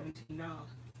no $17.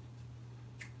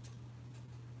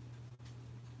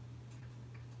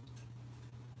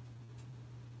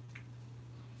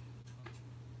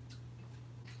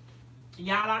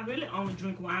 Y'all, I really only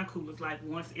drink wine coolers like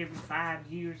once every 5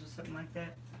 years or something like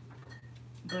that.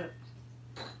 But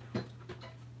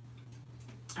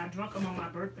I drank them on my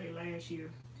birthday last year.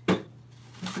 I'm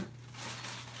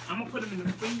going to put them in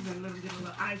the freezer and let them get a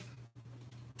little ice.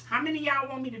 How many of y'all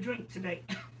want me to drink today?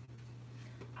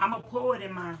 I'm going to pour it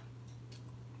in my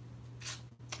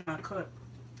cup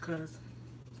because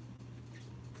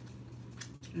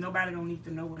nobody don't need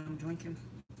to know what I'm drinking.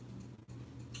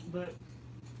 But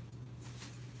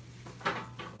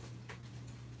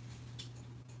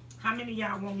how many of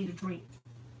y'all want me to drink?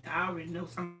 I already know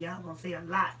some of y'all going to say a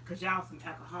lot because y'all some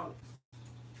alcoholics.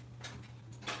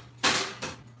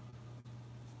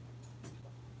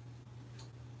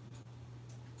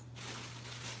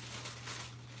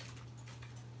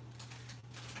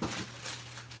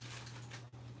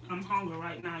 I'm hungry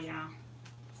right now, y'all.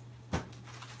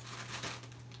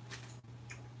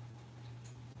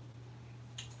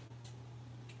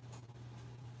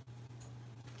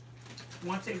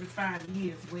 Once every 5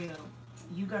 years, well,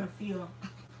 you gotta feel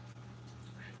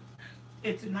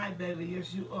it tonight, baby.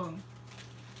 Yes, you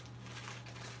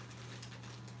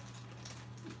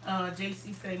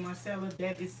JC say Marcella,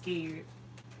 Deb is scared.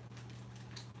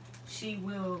 She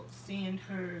will send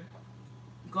her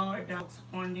guard dogs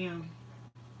on them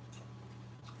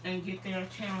and get their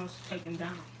channels taken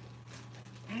down.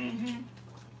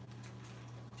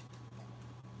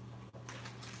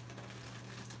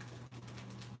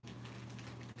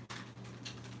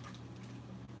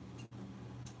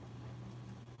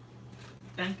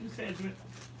 Thank you, Cedric.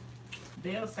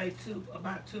 They'll say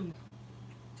about two.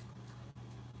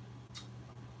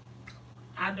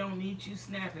 I don't need you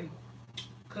snapping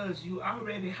because you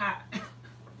already hot.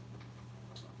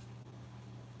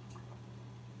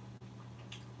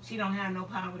 She don't have no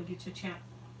power to get your channel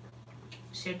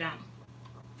shut down.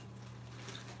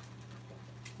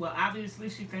 Well, obviously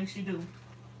she thinks she do.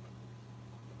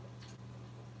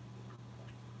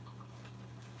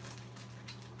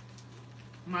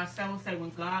 Marcella say, when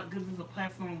God gives us a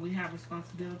platform, we have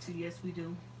responsibility. Yes, we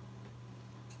do.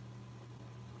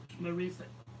 Marisa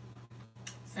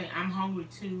say, I'm hungry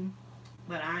too,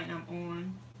 but I am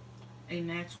on a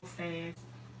natural fast.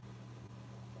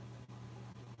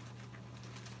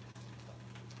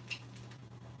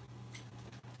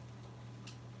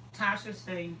 Tasha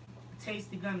say,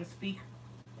 Tasty gonna speak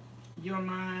your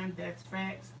mind. That's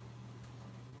facts.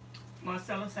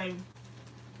 Marcella say,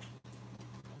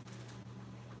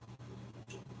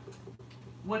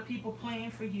 what people plan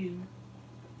for you,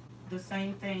 the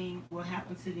same thing will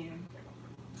happen to them.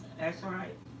 That's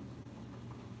right.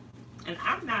 And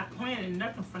I'm not planning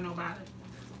nothing for nobody.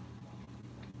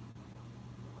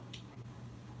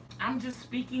 I'm just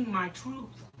speaking my truth.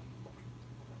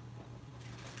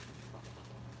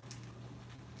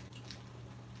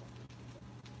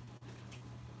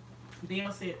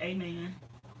 Bill said, amen.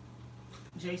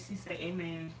 JC say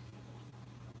amen.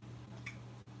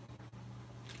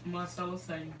 Marcelo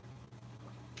say,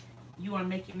 you are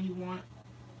making me want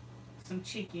some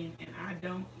chicken and I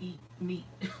don't eat meat.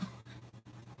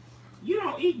 You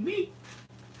don't eat meat?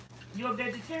 You're a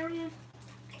vegetarian?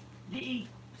 You eat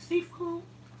seafood?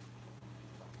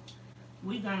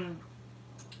 We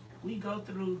go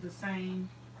through the same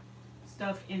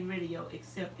stuff in radio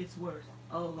except it's worse.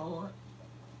 Oh Lord.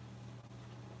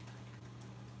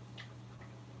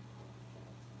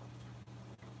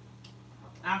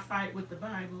 I fight with the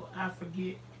Bible. I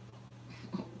forget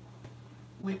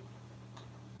with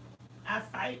I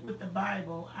fight with the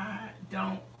Bible. I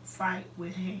don't fight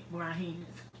with my hands.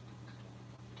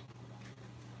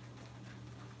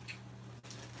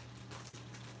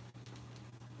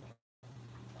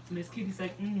 Miss Kitty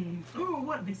say, oh,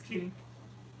 what, Miss Kitty?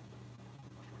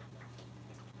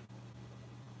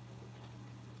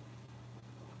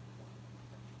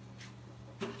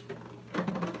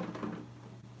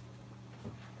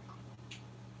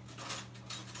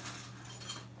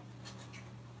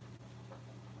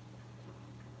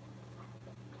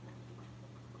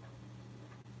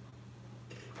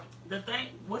 The thing,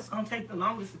 what's going to take the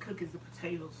longest to cook is the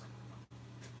potatoes.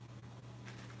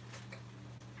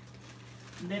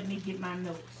 Let me get my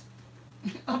notes.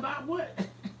 About what?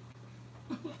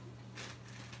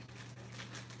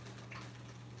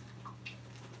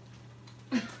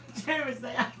 Jerry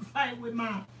say I fight with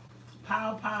my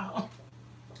pow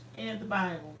and the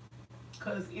Bible.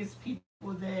 Because it's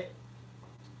people that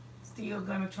still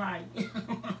gonna try it.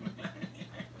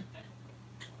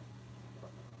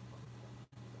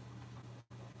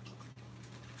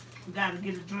 Gotta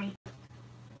get a drink.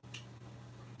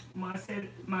 Marcella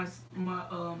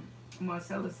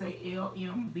say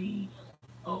LMBOOO.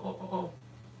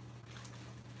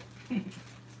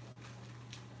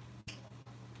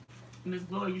 Miss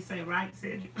Gloria say right,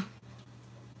 said you.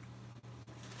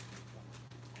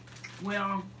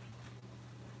 Well,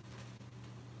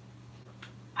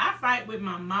 I fight with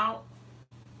my mouth,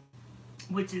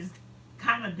 which is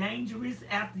kind of dangerous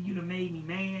after you done made me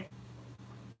mad.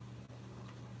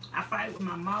 I fight with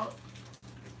my mouth.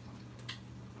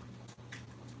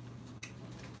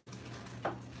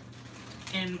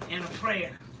 And a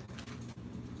prayer.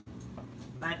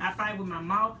 Like I fight with my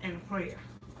mouth and a prayer.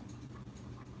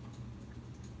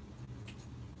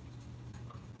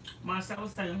 Marcel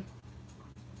saying,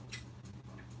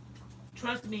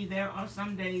 trust me, there are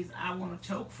some days I want to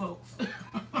choke folks.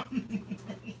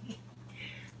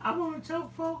 I want to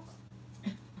choke folks.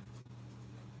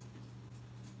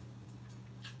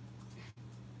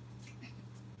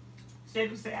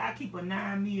 Shelby say, I keep a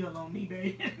 9 meal on me,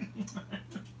 baby.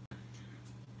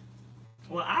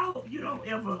 Well, I hope you don't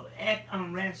ever act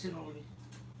irrationally.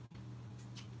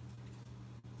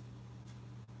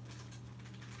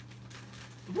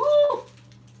 Woo!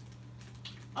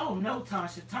 Oh no,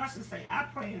 Tasha. Tasha say, I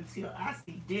pray until I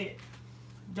see death.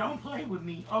 Don't play with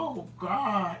me. Oh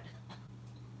God.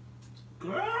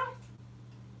 Girl.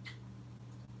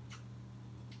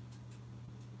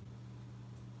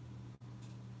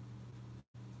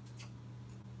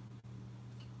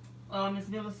 Miss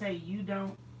Miller say, you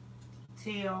don't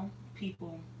tell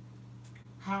people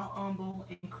how humble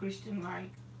and Christian like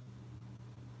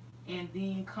and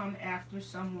then come after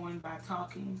someone by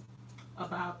talking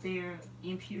about their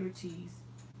impurities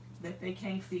that they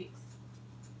can't fix.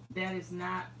 That is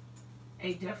not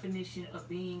a definition of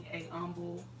being a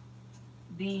humble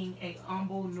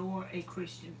nor a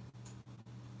Christian.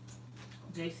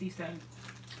 JC say,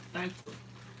 thank you.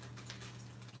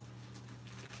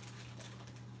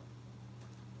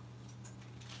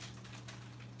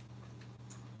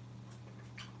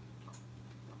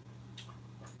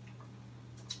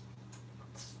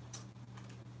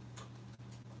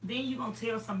 Then you're going to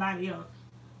tell somebody else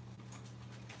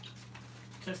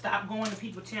to stop going to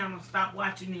people's channels, stop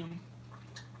watching them.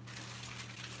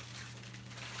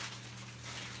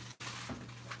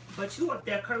 But you up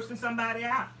there cursing somebody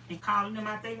out and calling them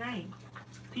out their name.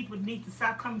 People need to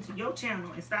stop coming to your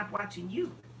channel and stop watching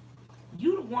you.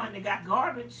 You the one that got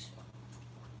garbage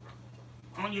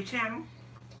on your channel.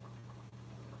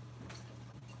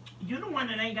 You the one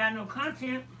that ain't got no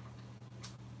content.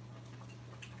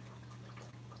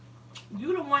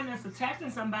 You the one that's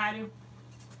attacking somebody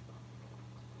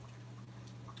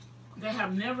that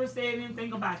have never said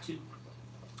anything about you.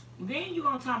 Then you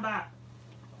gonna talk about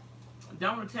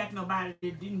don't attack nobody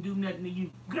that didn't do nothing to you.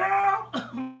 Girl,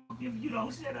 if you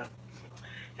don't shut up.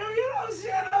 If you don't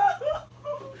shut up.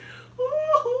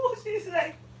 Ooh, she's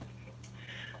like,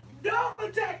 don't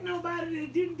attack nobody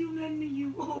that didn't do nothing to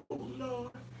you. Oh,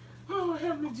 Lord. Oh,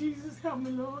 help me, Jesus. Help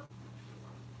me, Lord.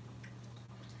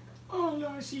 Oh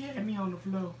Lord, she had me on the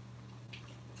floor.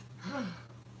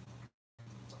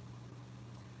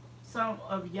 Some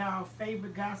of y'all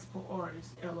favorite gospel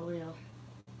artists, LOL.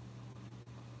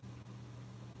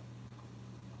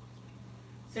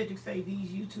 Cedric say these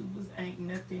YouTubers ain't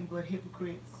nothing but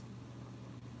hypocrites.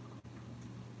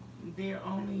 They're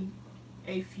only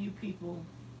a few people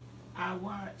I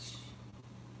watch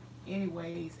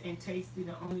anyways, and Tasty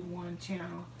the only one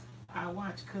channel I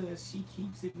watch cause she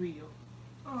keeps it real.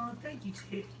 Oh, thank you,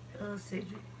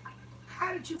 Cedric.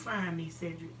 How did you find me,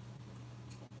 Cedric?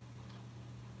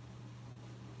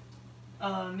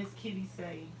 Miss Kitty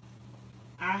say,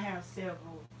 I have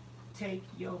several. Take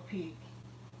your pick.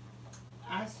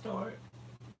 I start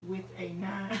with a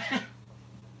 9.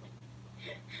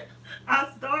 I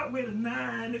start with a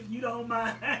 9 if you don't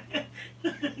mind.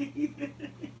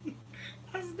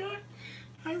 I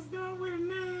start with a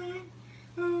 9.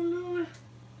 Oh Lord.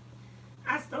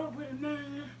 I start with a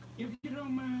 9 if you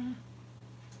don't mind.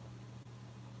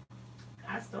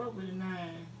 I start with a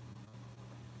 9.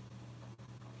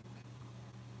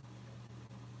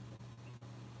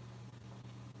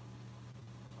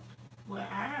 Well,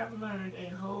 I have learned a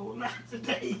whole lot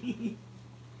today.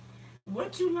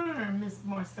 What you learned, Miss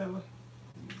Marcella?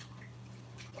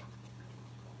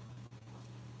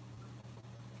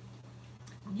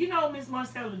 You know, Miss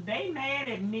Marcella, they mad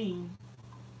at me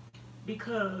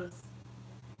because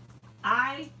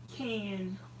I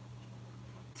can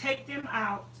take them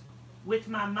out with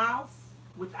my mouth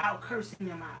without cursing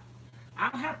them out. I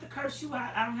don't have to curse you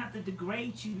out. I don't have to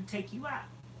degrade you to take you out.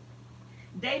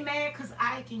 They mad because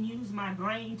I can use my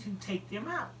brain to take them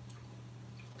out.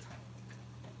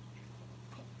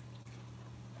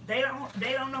 They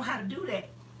don't know how to do that.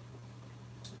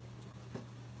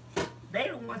 They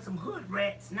don't want some hood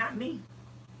rats, not me.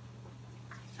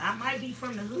 I might be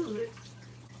from the hood,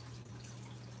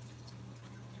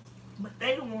 but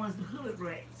they the ones the hood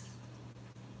rats.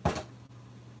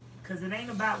 Cause it ain't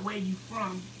about where you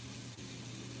from.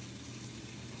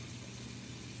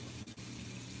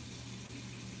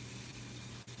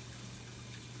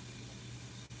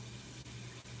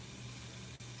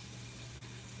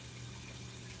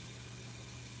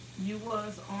 You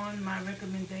was on my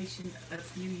recommendation a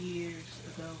few years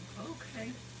ago.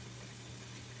 Okay.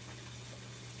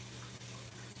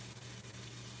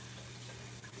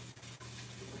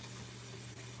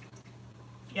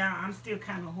 Yeah, I'm still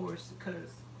kind of hoarse because,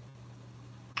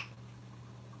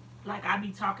 like, I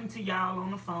be talking to y'all on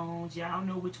the phones. Y'all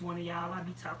know which one of y'all I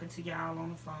be talking to y'all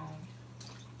on the phone.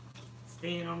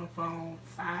 Staying on the phone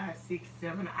 5, 6,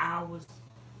 7 hours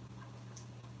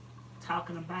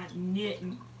talking about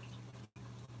knitting.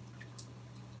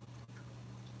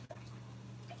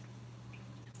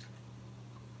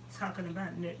 Talking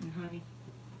about knitting, honey.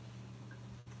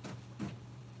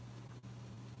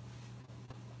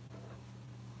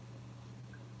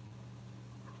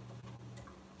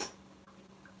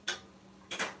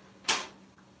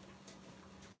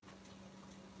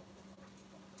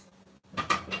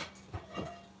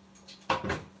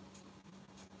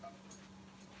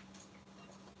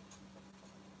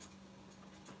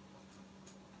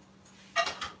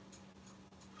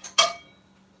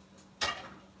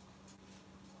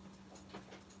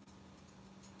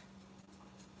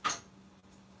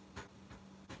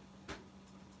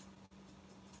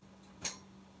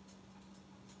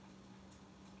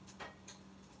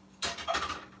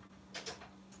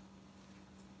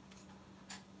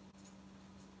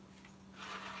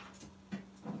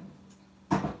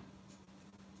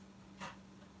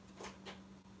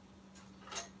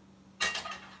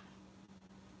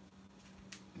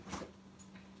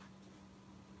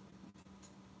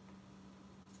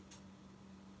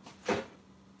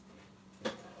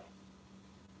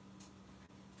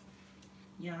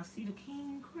 Y'all see the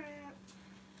king crab?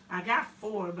 I got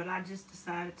 4, but I just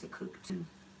decided to cook 2.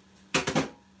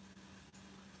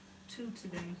 2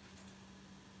 today.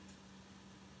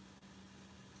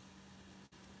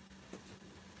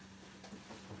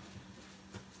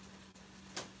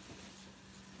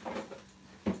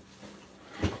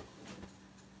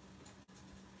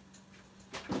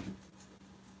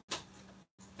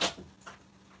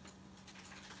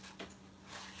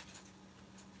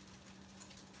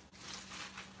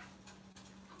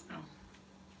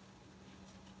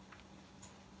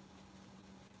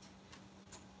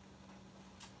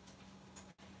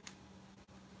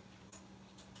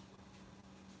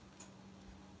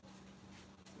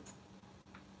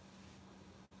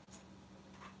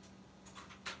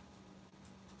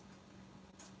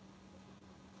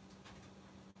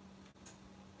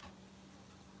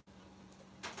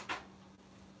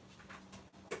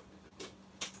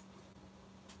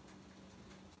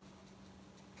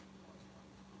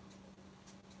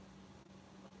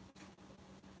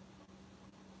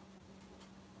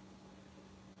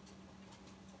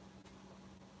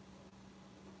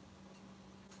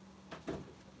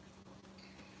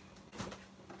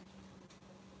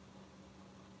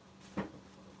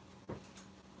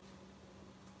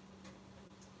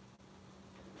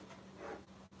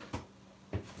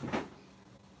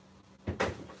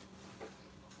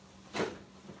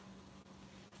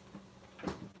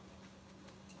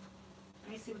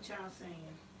 What y'all saying?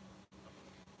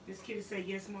 This kid said,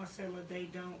 yes, Marcella, they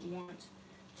don't want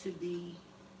to be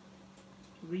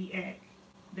react.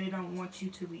 They don't want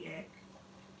you to react.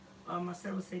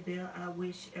 Marcella said, Belle, I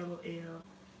wish LOL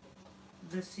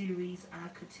the series I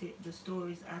could the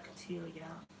stories I could tell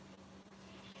y'all.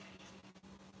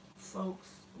 Folks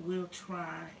will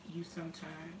try you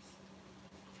sometimes.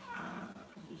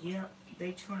 Yep,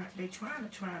 they trying to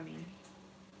try me.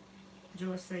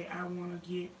 Joy say, I want to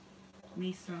get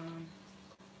me some.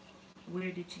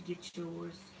 Where did you get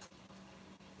yours?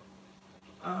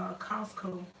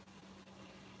 Costco.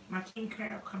 My king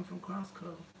crab come from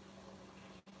Costco.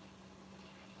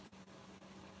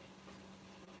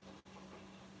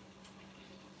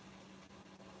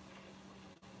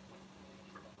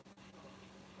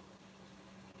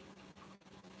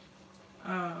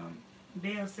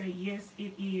 They'll say, yes,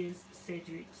 it is,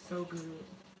 Cedric. So good.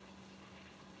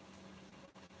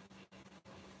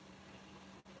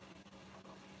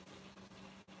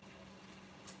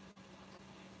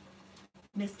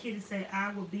 Miss Kitty say,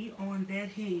 I will be on that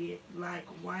head like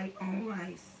white on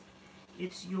rice.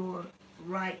 It's your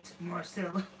right,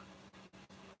 Marcella.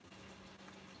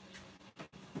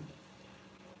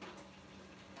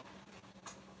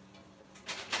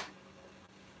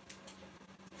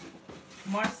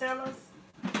 Marcella's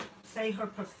say her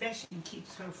profession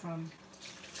keeps her from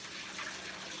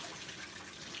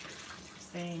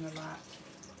saying a lot.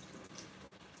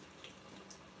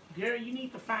 Girl, you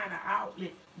need to find an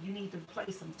outlet. You need to play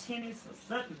some tennis or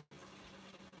something.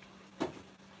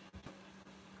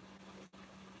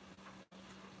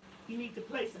 You need to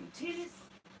play some tennis.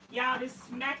 Y'all, just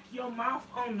smack your mouth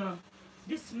on the...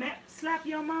 slap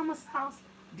your mama's house.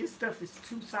 This stuff is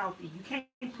too salty. You can't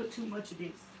put too much of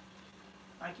this.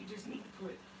 Like, you just need to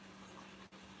put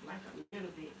like a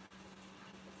little bit.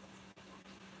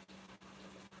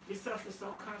 This stuff is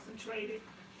so concentrated.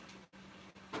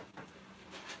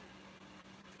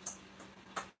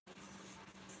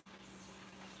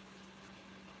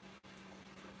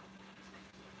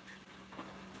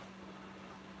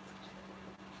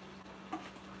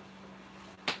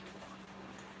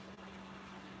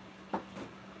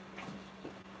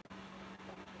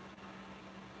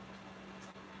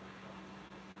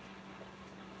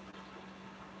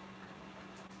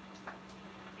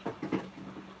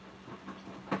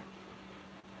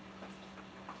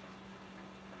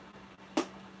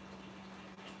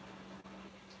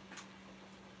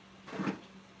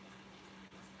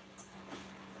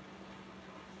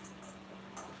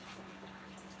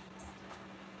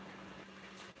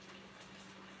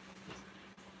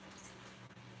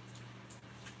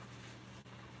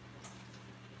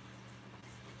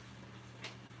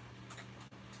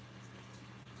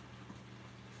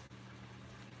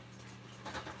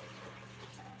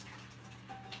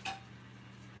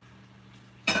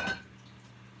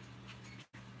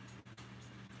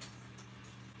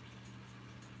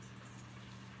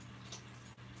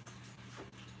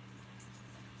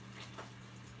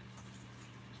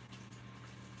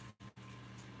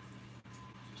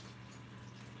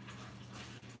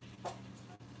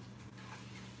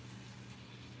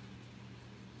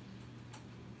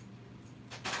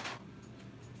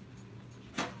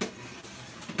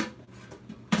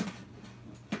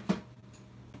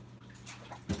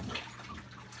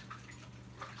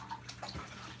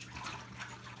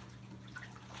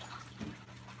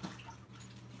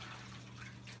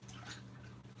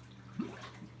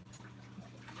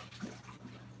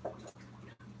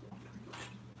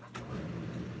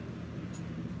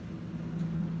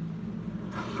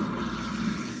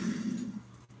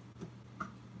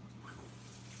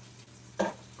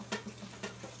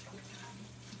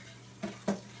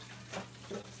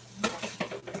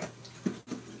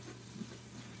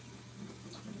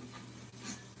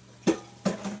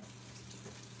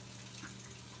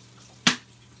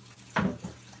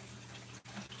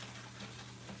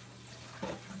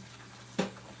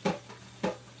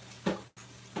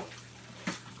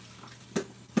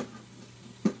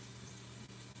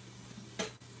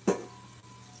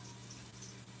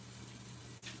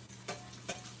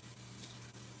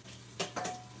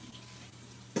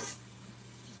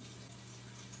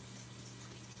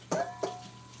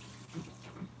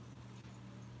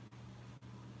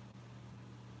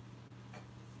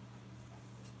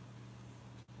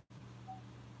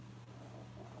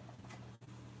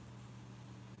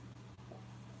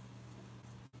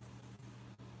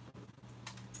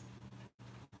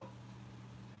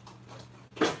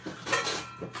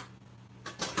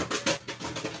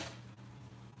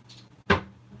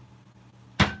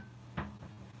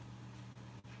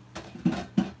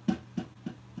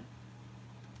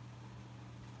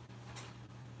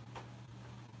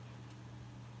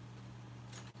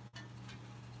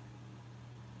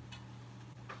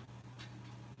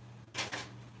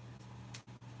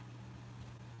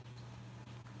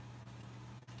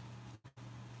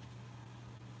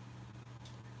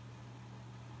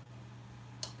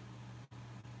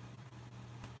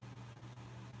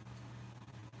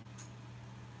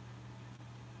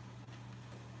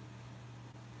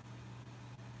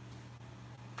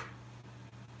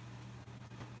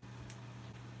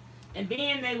 And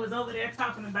then they was over there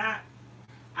talking about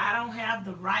I don't have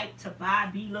the right to buy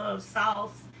Be Love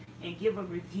sauce and give a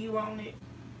review on it.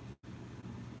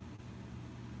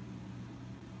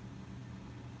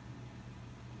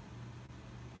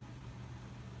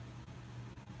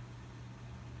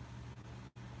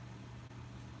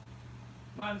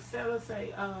 Marcella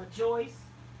say, Joyce,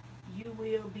 you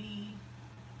will be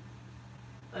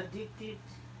addicted.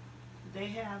 They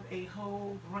have a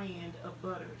whole brand of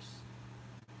butters.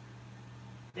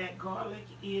 That garlic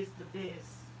is the best.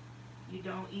 You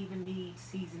don't even need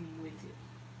seasoning with it.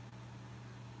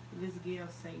 Liz Gale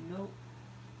say nope.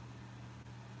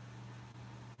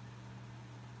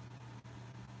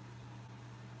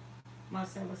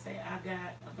 Marcella say I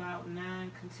got about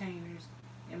 9 containers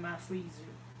in my freezer.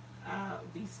 I'll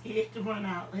be scared to run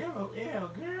out. LOL,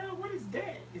 girl, what is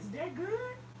that? Is that good?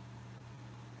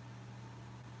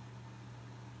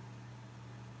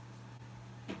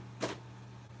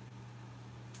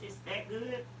 Is that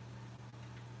good?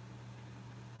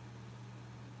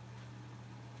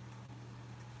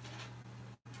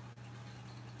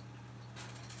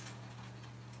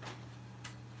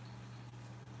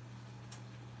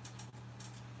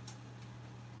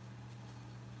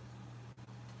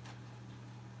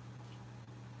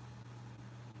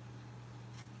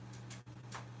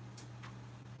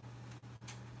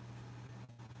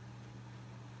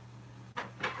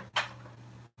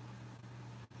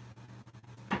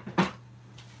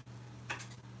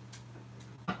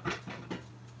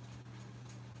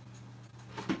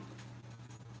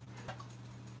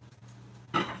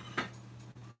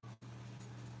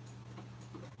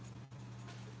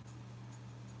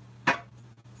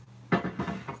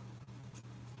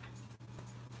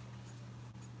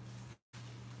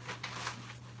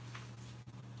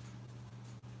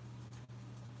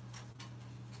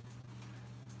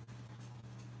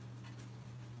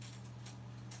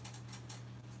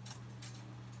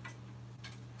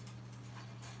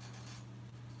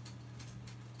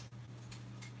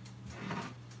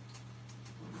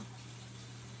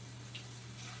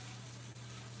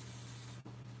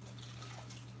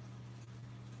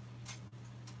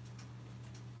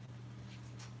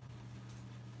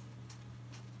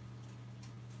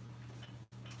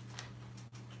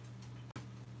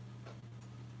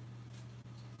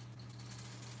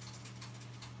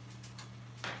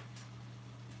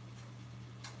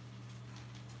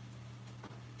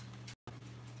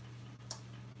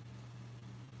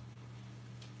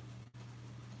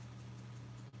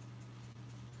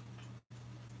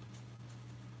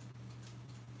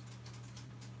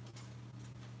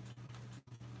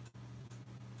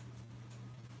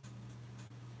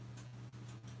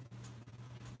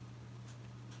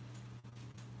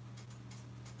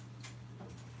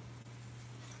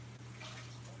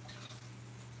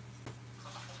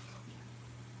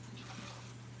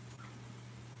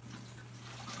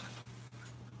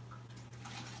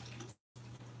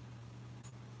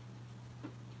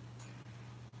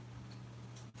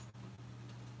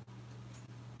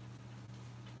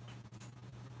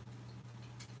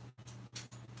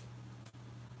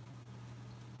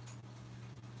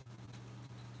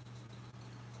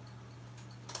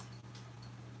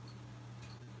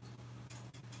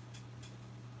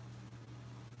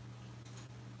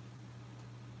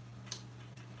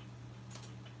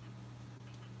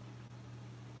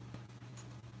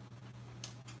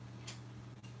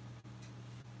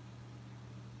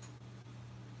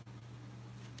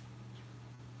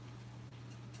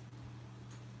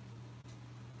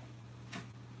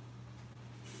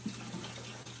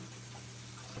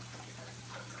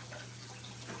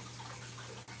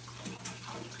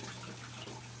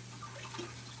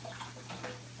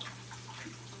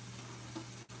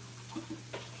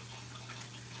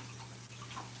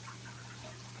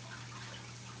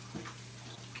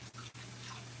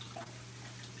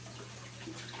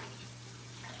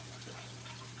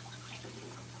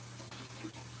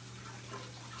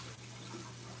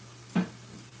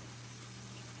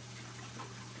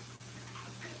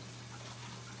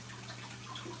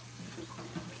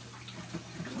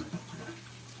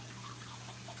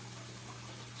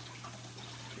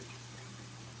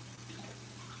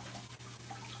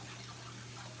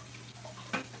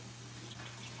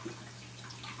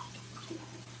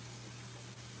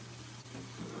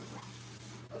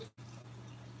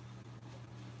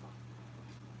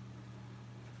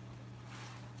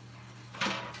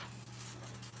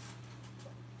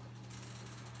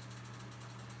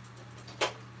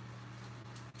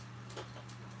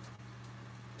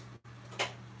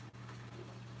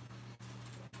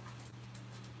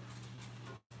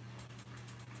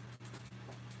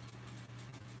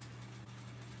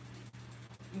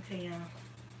 Okay, y'all.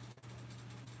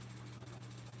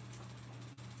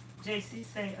 JC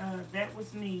say, that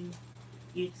was me.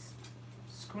 It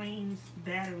screams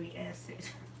battery acid.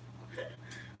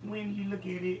 When you look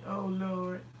at it, oh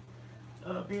Lord.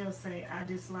 Bill say, I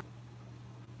dislike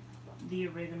the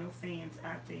oregano fans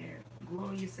out there.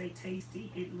 Gloria say,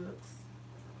 tasty. It looks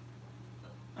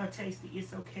tasty.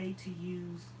 It's okay to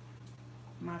use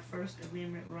my First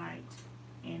Amendment right.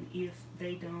 And if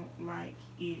they don't like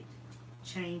it,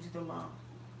 change the law.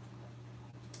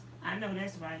 I know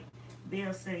that's right.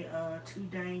 Bill say, too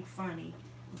dang funny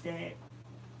that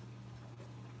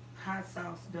hot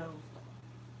sauce though.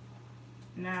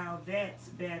 Now that's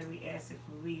battery acid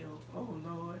for real. Oh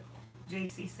Lord.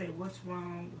 JC say, what's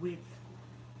wrong with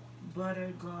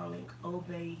butter, garlic,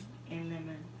 obey, and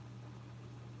lemon?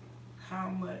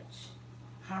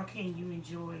 How can you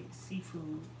enjoy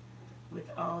seafood with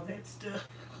all that stuff?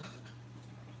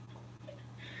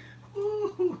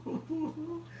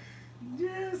 Ooh.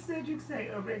 Just Cedric say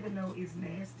oregano is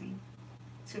nasty.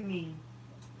 To me,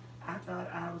 I thought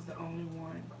I was the only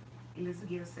one.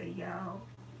 Elizabeth say, y'all,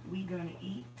 we gonna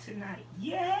eat tonight.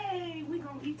 Yay! We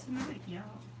gonna eat tonight, y'all.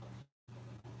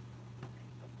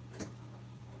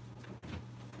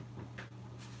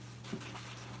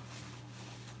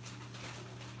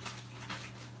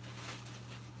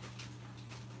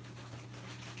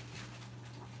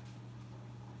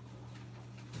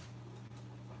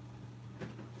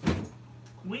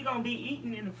 We gonna be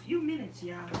eating in a few minutes,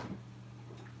 y'all.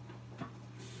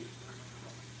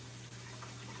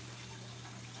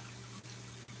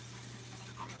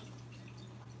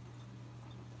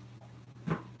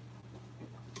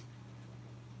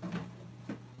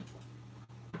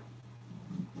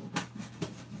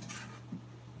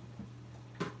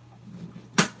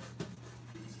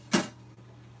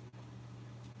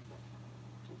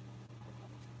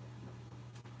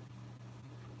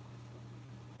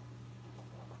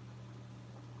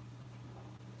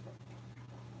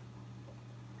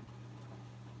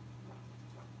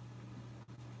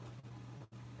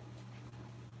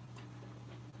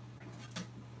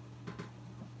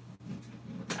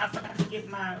 I forgot to get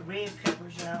my red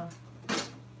peppers, y'all.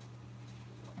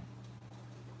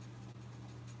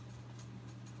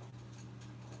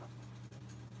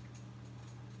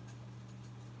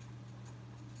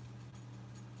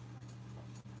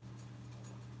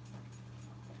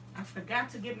 I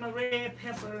forgot to get my red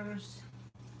peppers.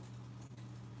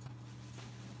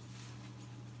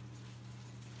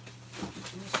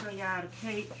 Let me show y'all the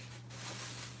cake.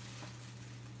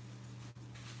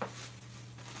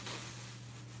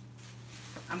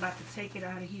 I'm about to take it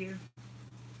out of here.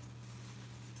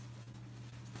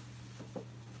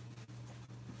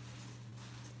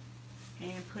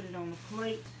 And put it on the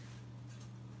plate.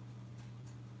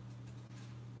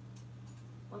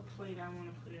 What plate I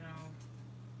want to put it on?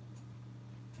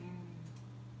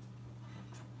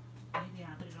 Maybe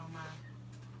I'll put it on my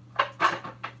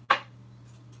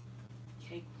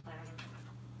cake platter.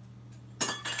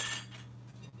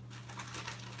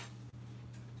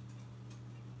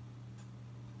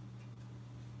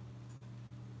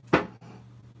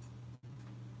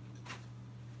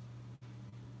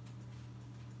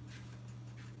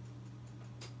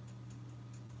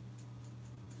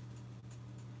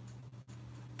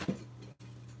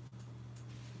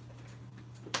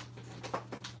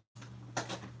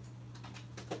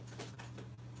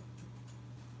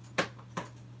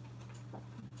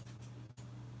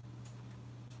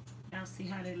 Y'all see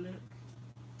how they look?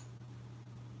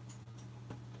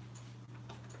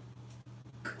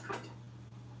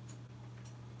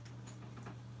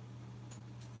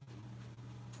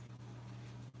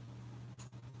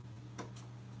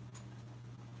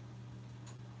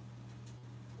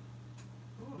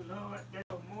 Oh Lord, that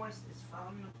little moist is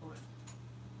falling apart.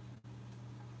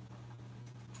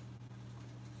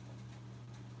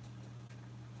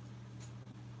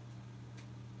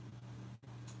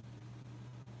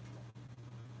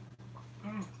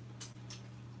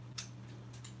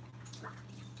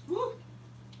 Woo!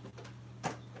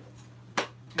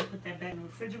 And put that back in the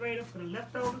refrigerator for the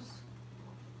leftovers.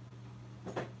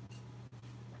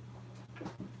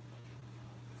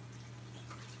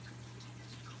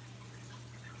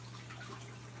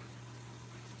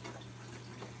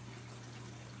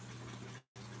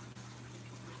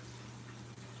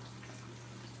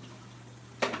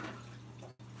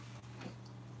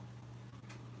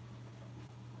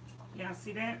 Y'all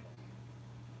see that?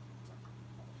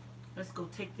 Let's go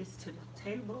take this to the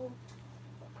table.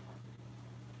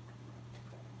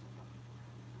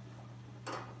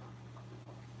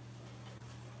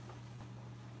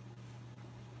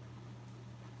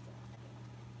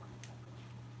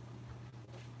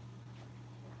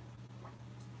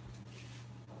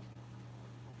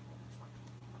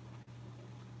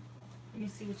 me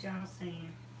see what y'all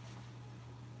saying.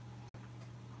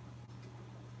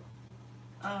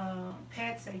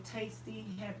 Pat say tasty.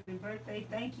 Happy birthday.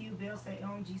 Thank you. Bill say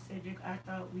OMG Cedric. I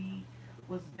thought we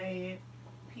was bad.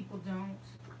 People don't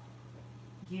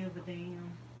give a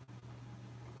damn.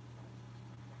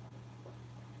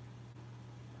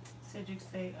 Cedric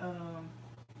say,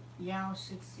 y'all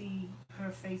should see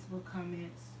her Facebook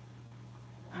comments.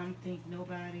 I don't think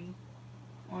nobody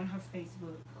on her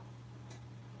Facebook.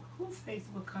 Who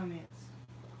Facebook comments?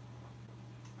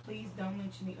 Please don't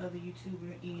mention the other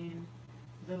YouTuber in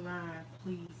the live,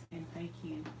 please, and thank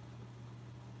you.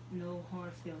 No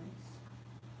hard feelings.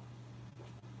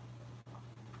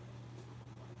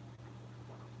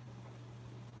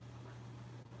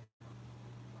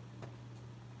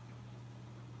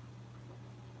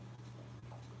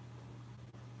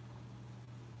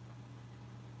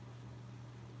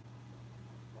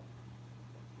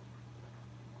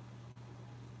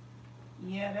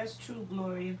 Yeah, that's true,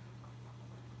 Gloria.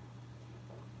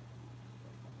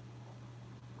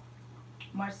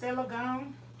 Marcelo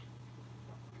gone.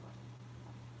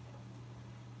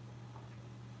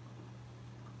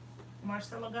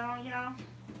 Marcelo gone, y'all.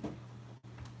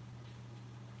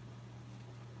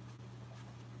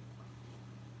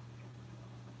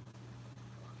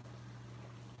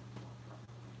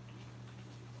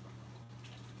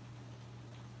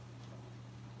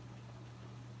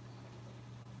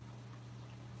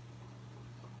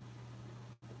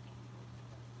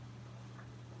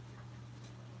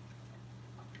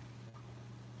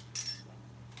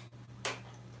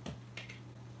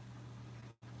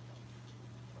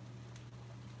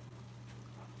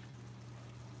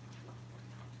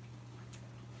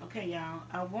 Okay, y'all.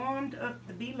 I warmed up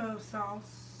the B-Love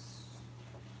sauce.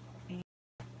 And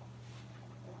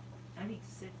I need to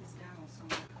set this down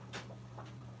somewhere.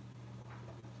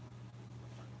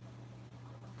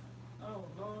 Oh,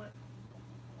 Lord.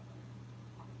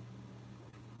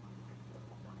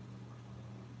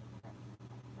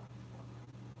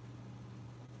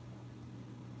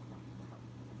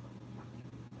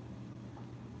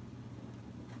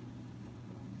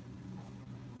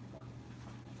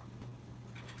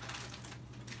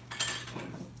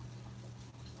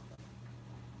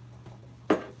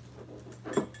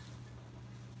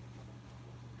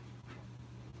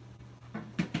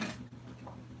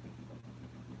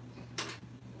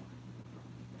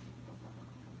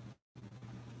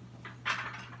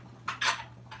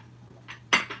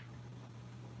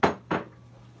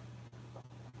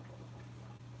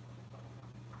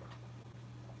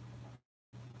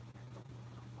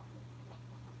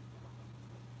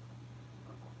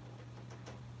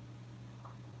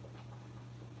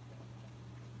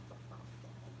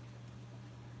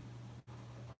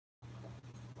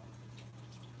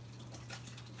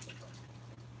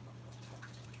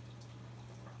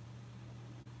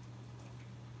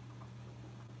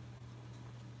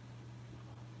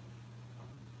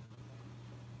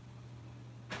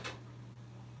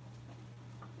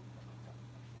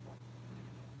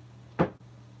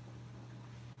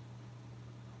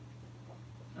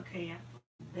 Okay,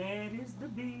 that is the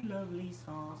Be Lovely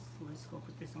sauce. Let's go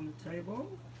put this on the table.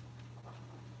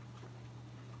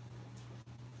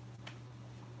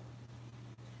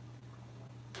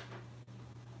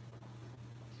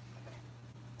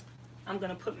 I'm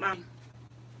gonna put my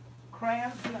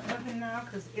crabs in the oven now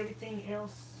because everything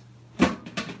else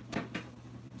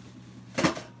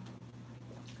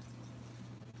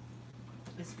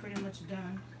is pretty much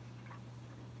done.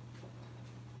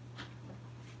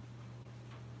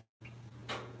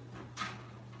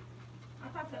 I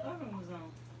thought the oven was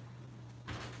on.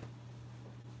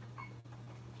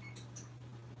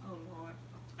 Oh Lord.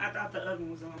 I thought the oven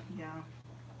was on, y'all.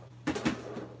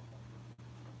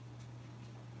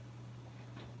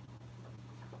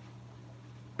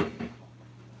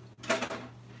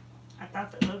 I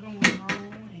thought the oven was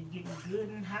on and getting good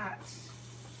and hot,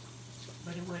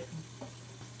 but it wasn't.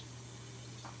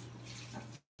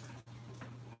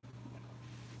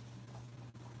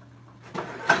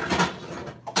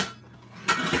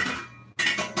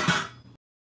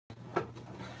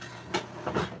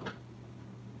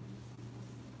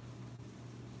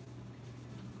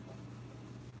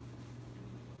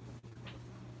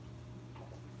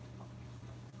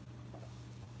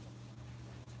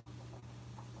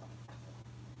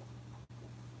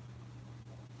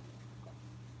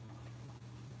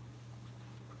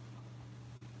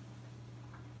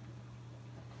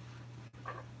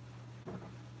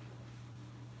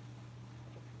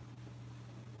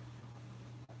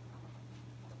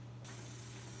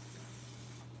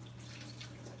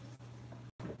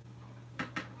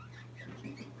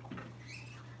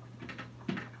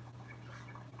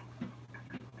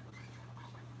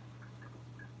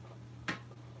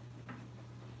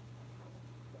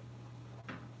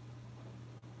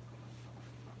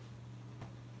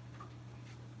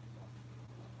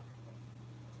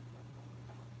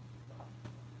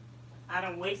 I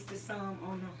done wasted some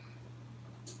on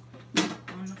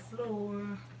the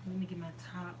floor. Let me get my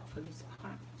top for this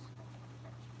pot.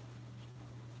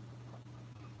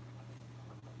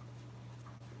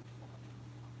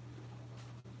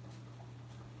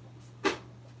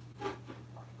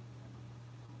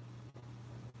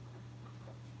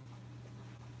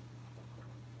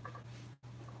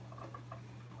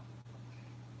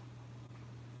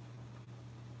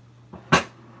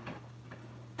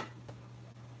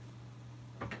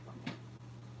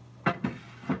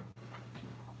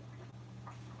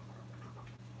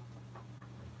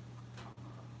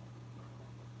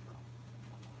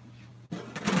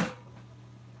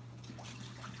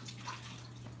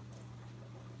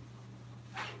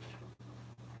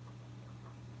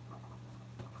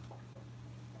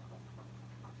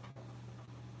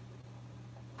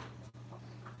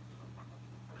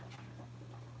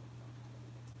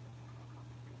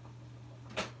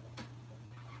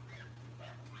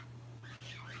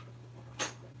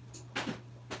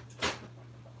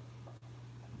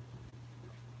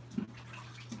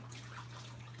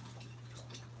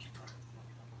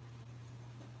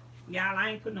 Y'all,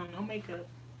 I ain't putting on no makeup.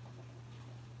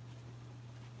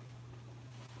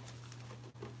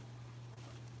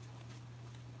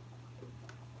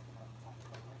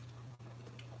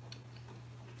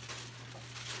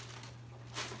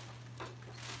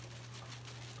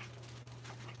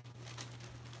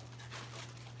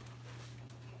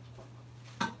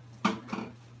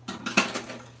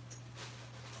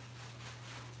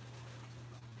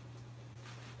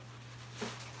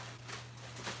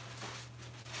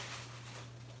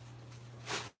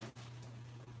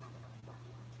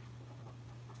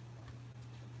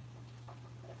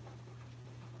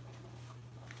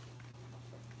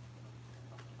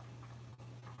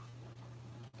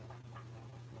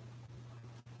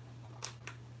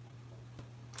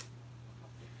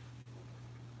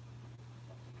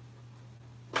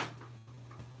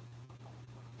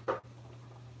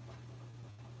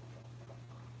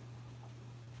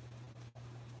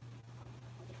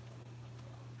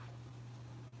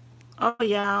 Oh,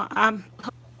 y'all,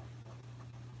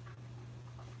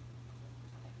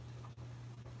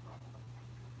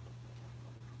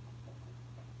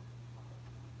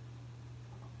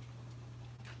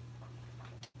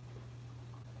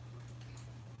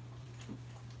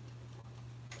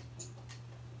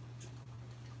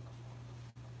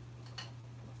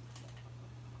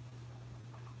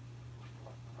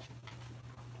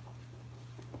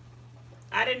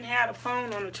 I didn't have the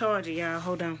phone on the charger, y'all.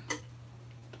 Hold on.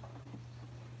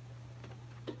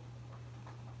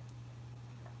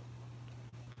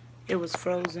 It was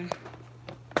frozen.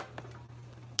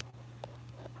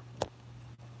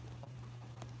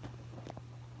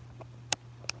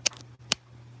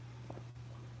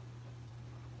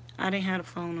 I didn't have the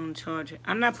phone on the charger.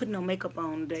 I'm not putting no makeup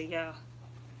on today, y'all.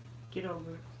 Get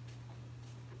over it.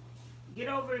 Get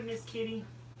over it, Miss Kitty.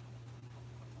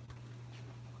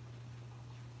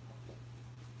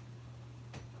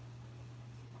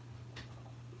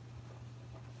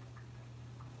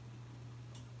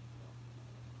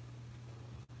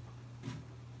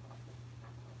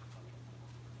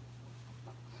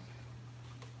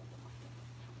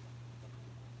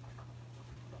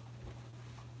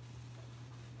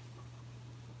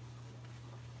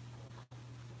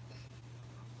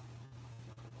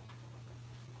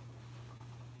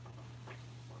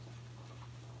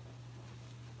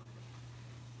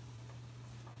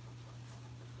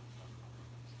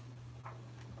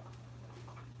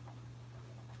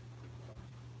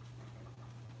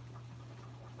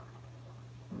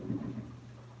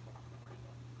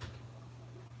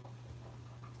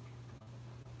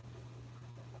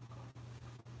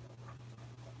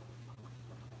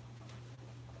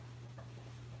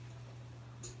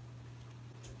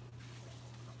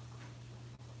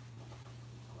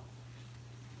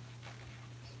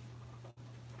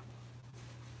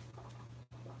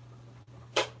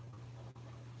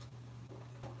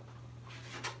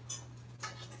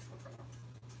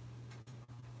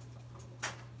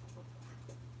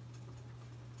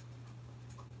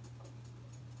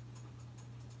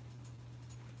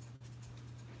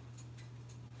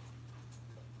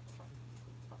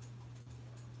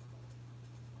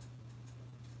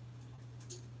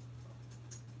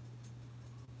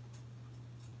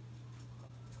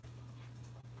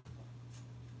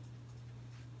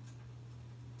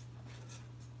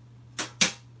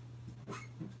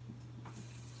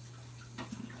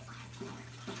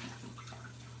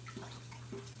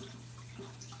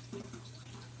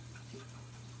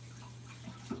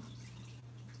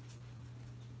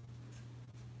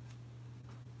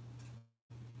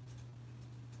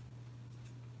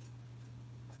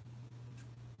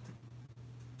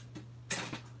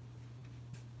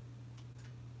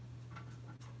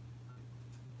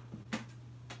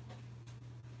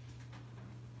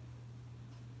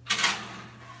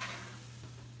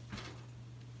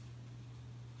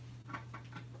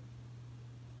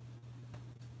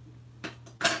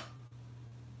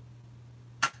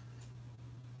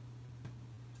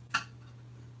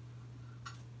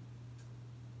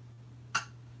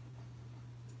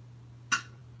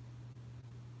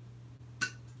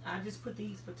 I just put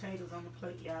these potatoes on the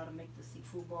plate, y'all, to make the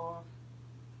seafood ball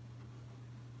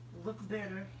look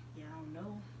better. Y'all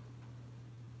know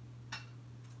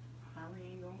how we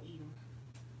ain't gonna eat them.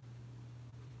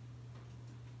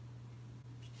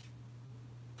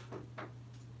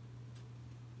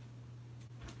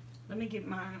 Let me get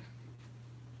my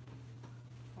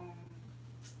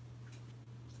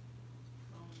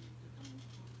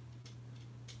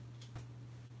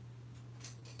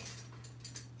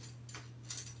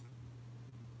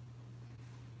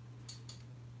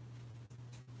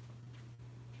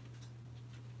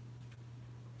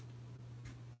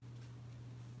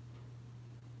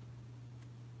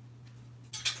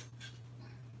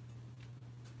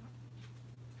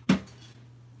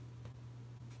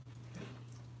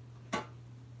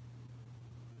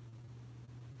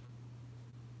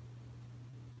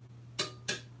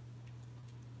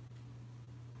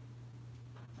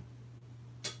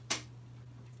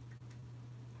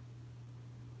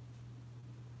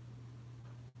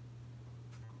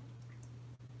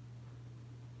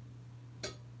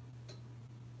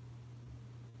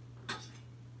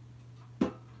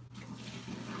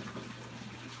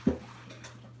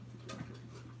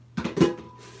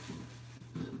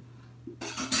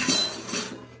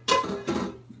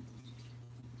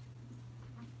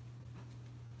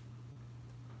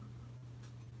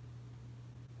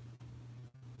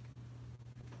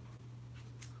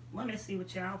let me see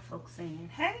what y'all folks saying.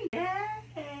 Hey, Jazz.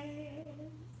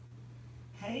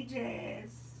 Hey,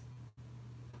 Jazz.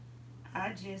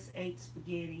 I just ate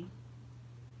spaghetti.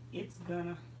 It's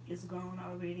gone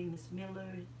already. Miss Miller.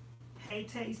 Hey,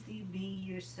 Tasty. Be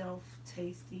yourself,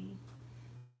 Tasty.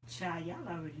 Child, y'all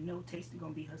already know Tasty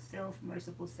gonna be herself.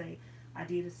 Merciful say, I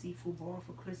did a seafood ball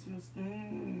for Christmas.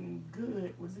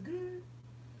 Good. Was it good?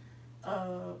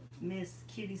 Miss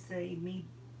Kitty say, me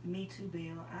too,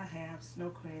 Bill. I have snow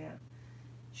crab,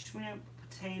 shrimp,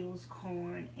 potatoes,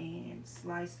 corn, and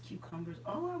sliced cucumbers.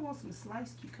 Oh, I want some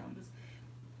sliced cucumbers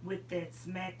with that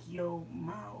smack your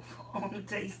mouth on the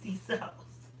tasty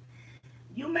sauce.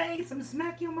 You made some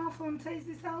smack your mouth on the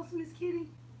tasty sauce, Miss Kitty?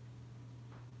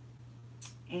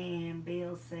 And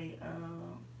Bill say,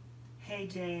 hey,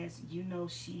 Jazz, you know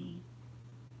she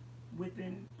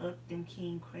whipping up them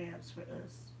king crabs for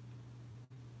us.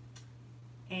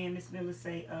 And Miss Miller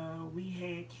say, we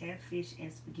had catfish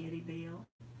and spaghetti, Bell,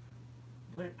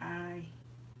 but I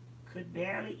could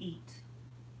barely eat.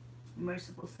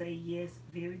 Merciful say, yes,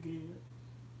 very good.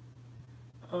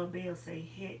 Bell say,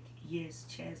 heck yes,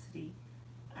 Chastity.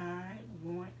 I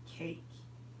want cake,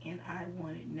 and I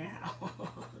want it now.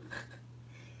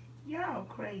 Y'all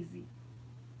crazy.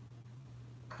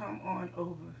 Come on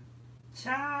over.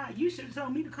 Child, you should have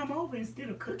told me to come over instead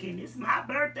of cooking. It's my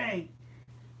birthday.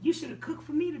 You should have cooked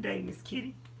for me today, Miss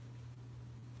Kitty.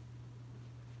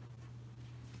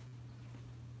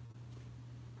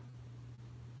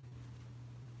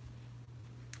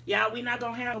 Y'all, we not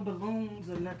gonna have no balloons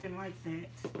or nothing like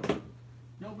that.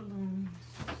 No balloons.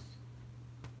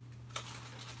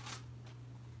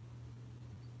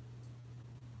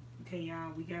 Okay,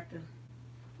 y'all, we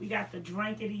got the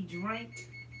drinkity drink.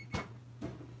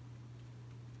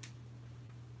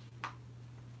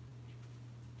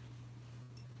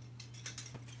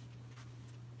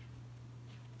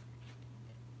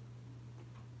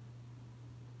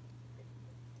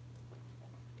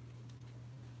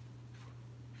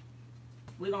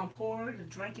 We're going to pour the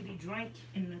drinkity drink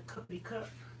in the cookie cup.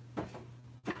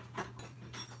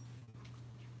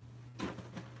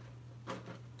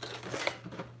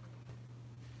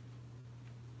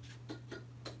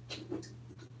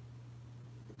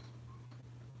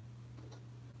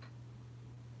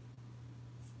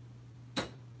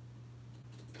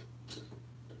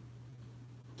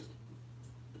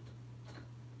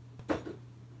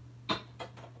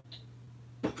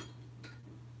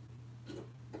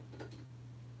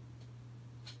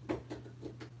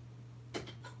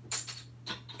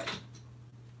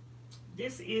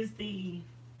 This is the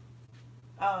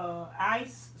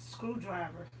ice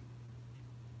screwdriver.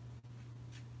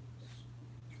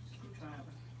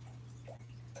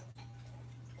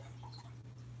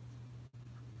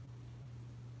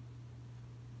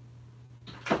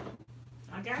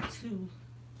 I got two.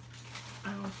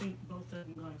 I don't think both of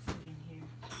them going to fit in here.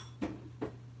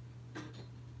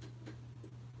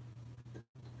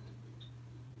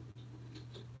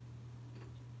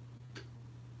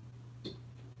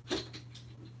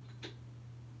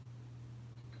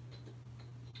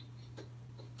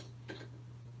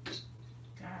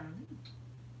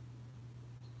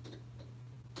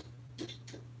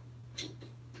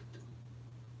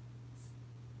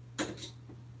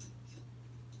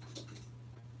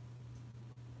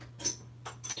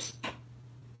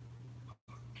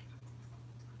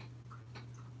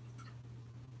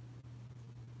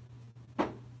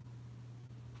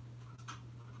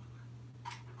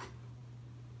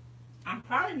 I'm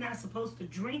probably not supposed to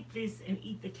drink this and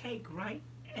eat the cake, right?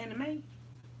 Anime?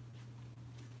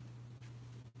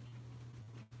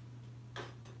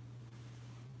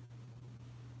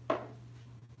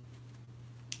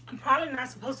 I'm probably not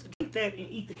supposed to drink that and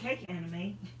eat the cake,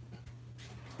 anime.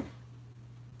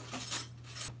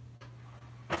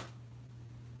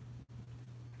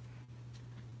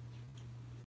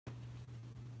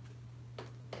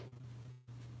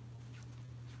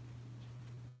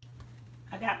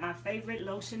 I got my favorite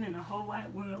lotion in the whole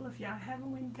wide world. If y'all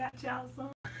haven't went and got y'all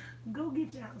some, go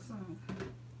get y'all some.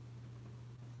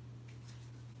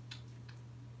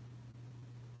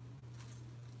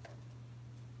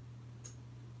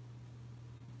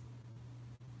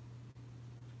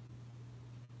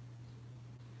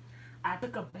 I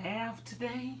took a bath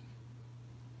today.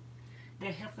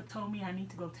 That heifer told me I need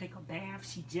to go take a bath.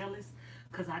 She jealous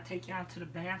because I take y'all to the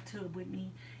bathtub with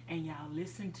me and y'all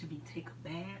listen to me take a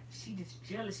bath. She just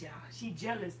jealous, y'all. She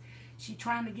jealous. She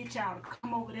trying to get y'all to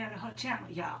come over there to her channel,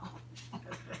 y'all.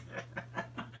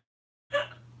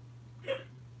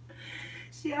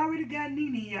 She already got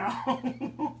Nene, y'all.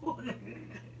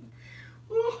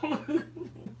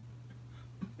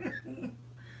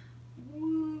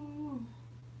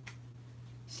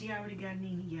 She already got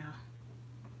Nene, y'all.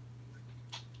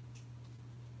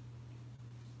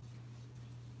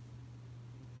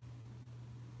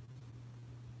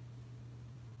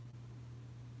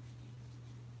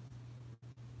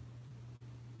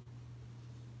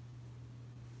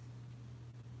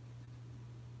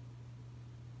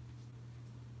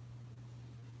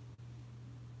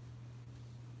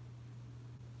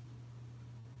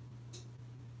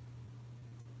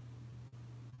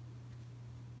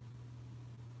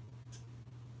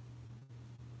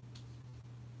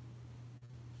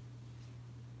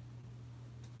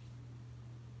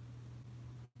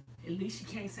 At least she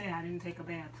can't say I didn't take a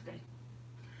bath today.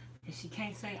 And she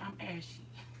can't say I'm ashy.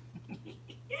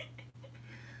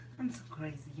 I'm so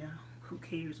crazy, y'all. Who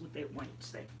cares what that wench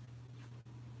say?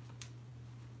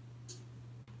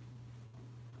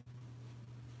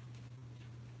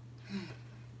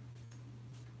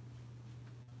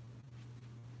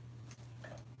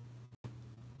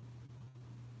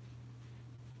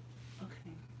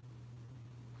 Okay.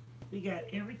 We got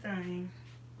everything.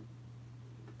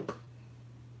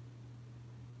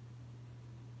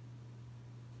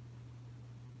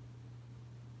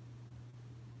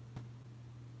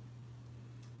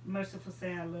 Merciful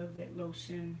say I love that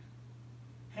lotion.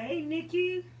 Hey,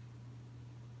 Nikki.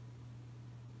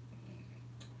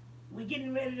 We're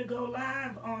getting ready to go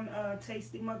live on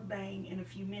Tasty Mukbang in a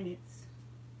few minutes.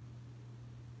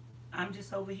 I'm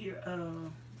just over here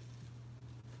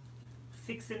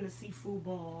fixing the seafood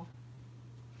ball.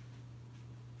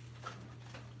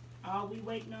 All we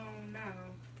waiting on now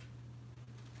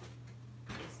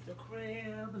is the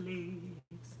crab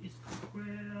legs. It's the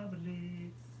crab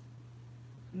legs.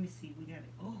 Let me see, we got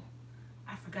it. Oh,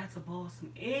 I forgot to boil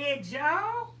some eggs,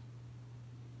 y'all.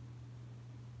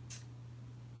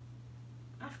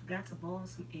 I forgot to boil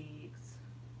some eggs.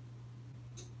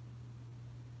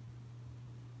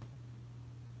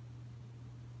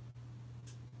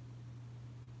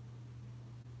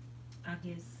 I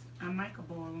guess I might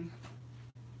boil them.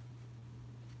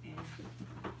 And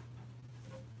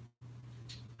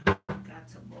I got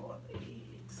to boil the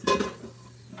eggs.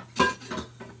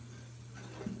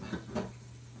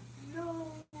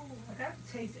 No, I got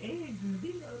to taste eggs in the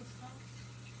videos.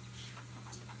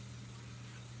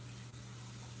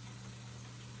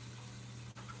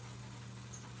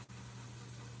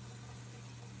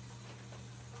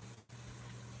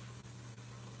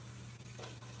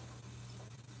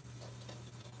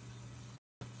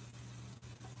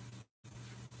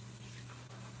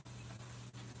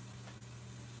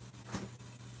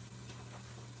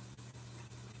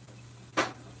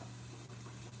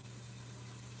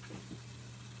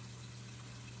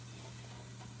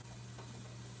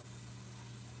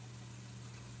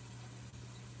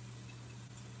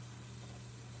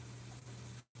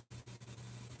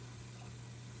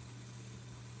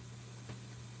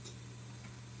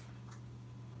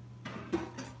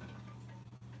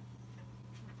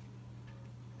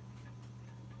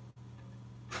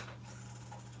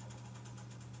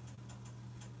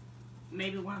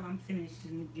 Maybe while I'm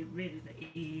finishing, get rid of the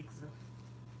eggs.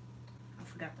 I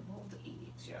forgot to boil the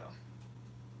eggs, y'all.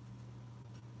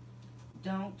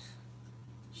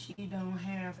 She don't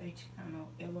have a channel.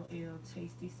 LOL.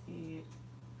 Tasty said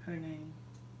her name.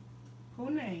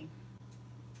 Who name?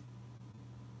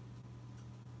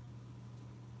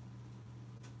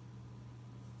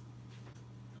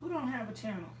 Who don't have a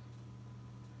channel?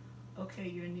 Okay,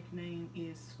 your nickname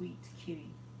is Sweet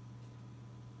Kitty.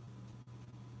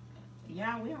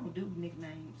 Y'all, we don't do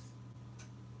nicknames.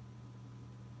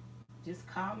 Just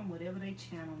call them whatever their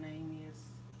channel name is.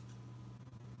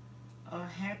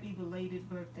 Happy belated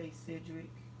birthday, Cedric.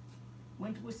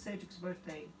 When was Cedric's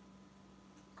birthday?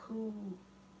 Cool.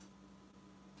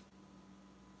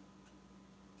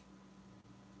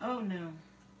 Oh no.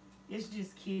 It's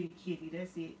just Kitty Kitty.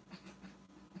 That's it.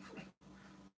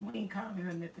 We ain't calling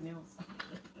her nothing else.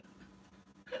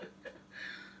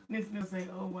 Miss Mill say,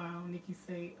 oh wow. Nikki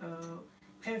say,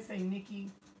 Pat say,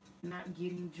 Nikki not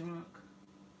getting drunk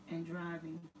and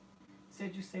driving.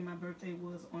 Said you say my birthday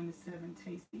was on the 7th.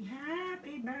 Tasty.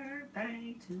 Happy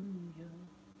birthday to you.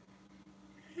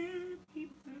 Happy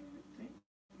birthday.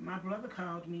 My brother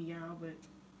called me, y'all, but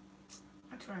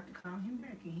I tried to call him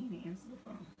back and he didn't answer the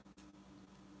phone.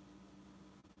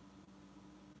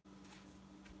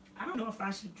 I don't know if I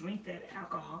should drink that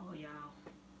alcohol, y'all.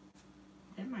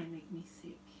 That might make me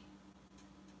sick.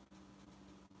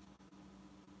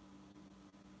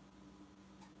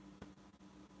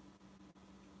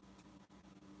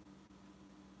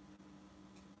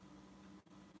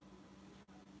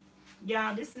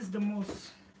 Y'all, this is the most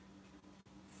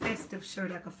festive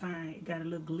shirt I could find. It got a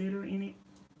little glitter in it.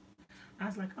 I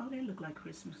was like, oh, they look like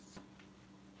Christmas.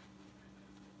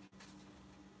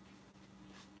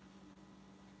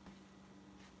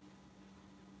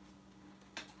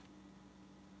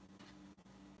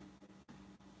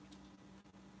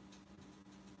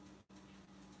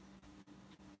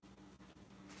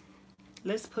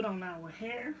 Let's put on our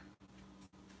hair.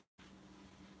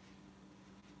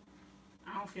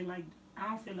 I don't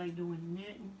feel like doing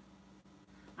nothing.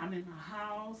 I'm in the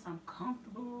house. I'm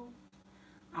comfortable.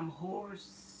 I'm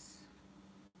hoarse.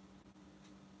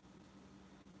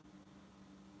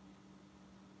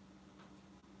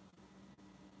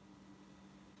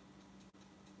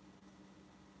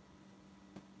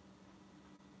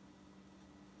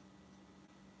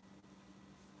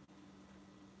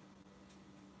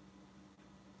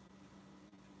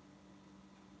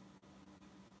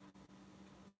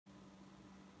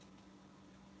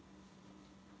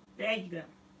 There you go.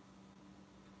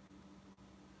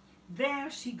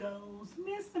 There she goes,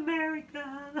 Miss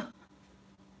America.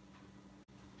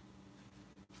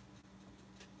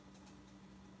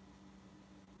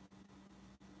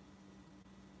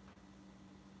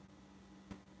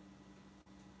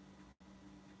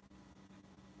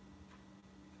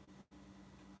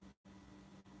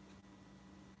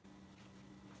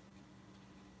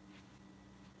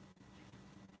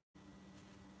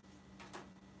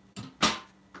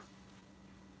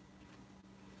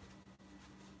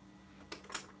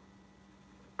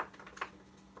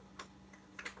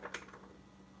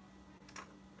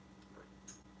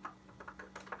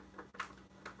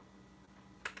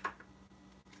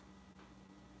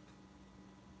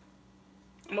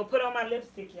 I'm gonna put on my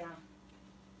lipstick, y'all.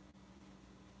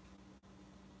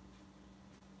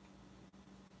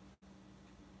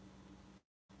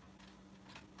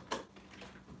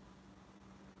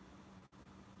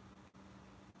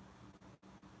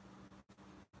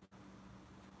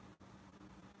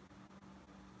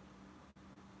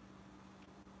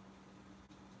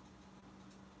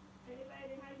 Hey,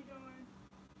 lady, how you doing?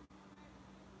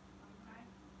 All right.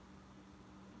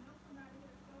 You know somebody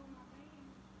that stole my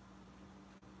van.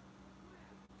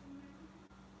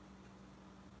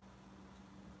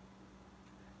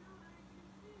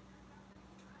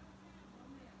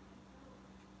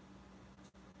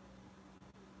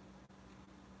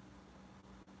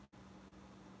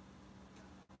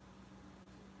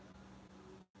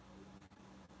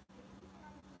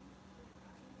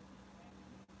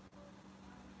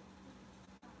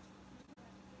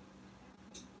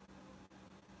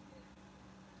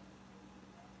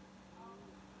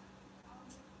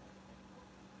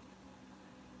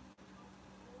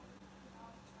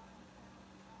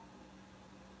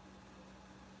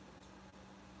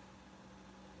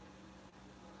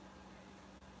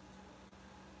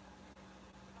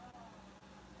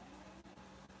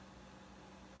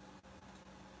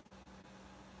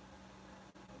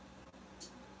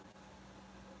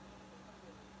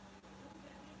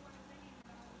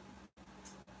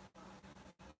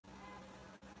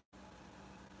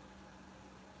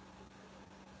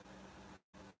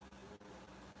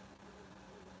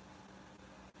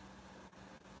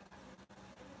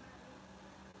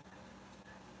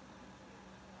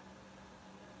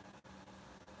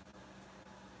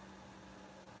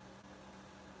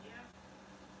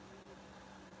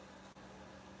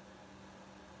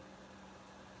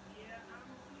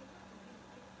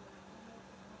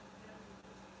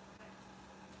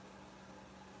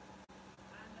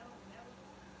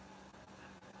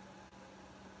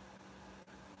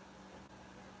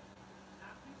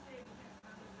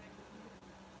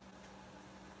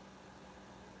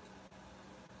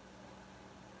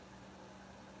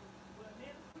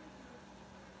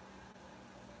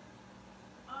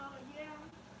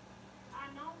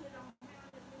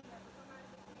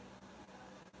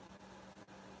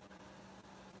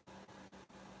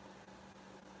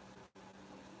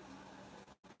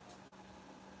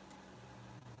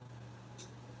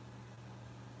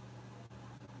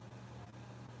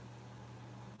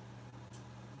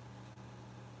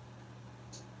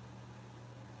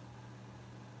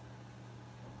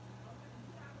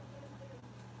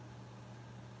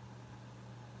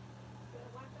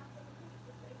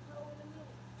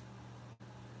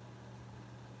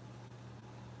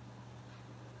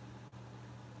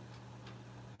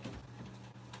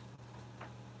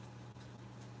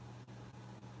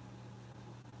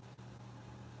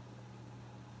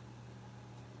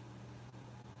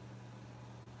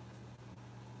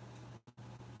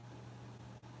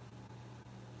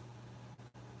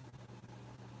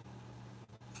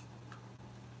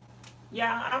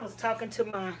 Yeah, I was talking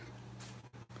to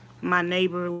my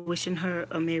neighbor, wishing her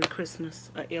a Merry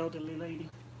Christmas, an elderly lady.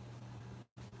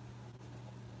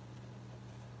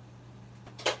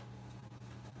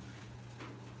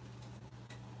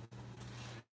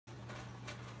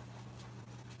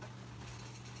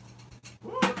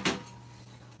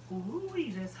 Ooh,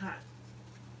 that's hot.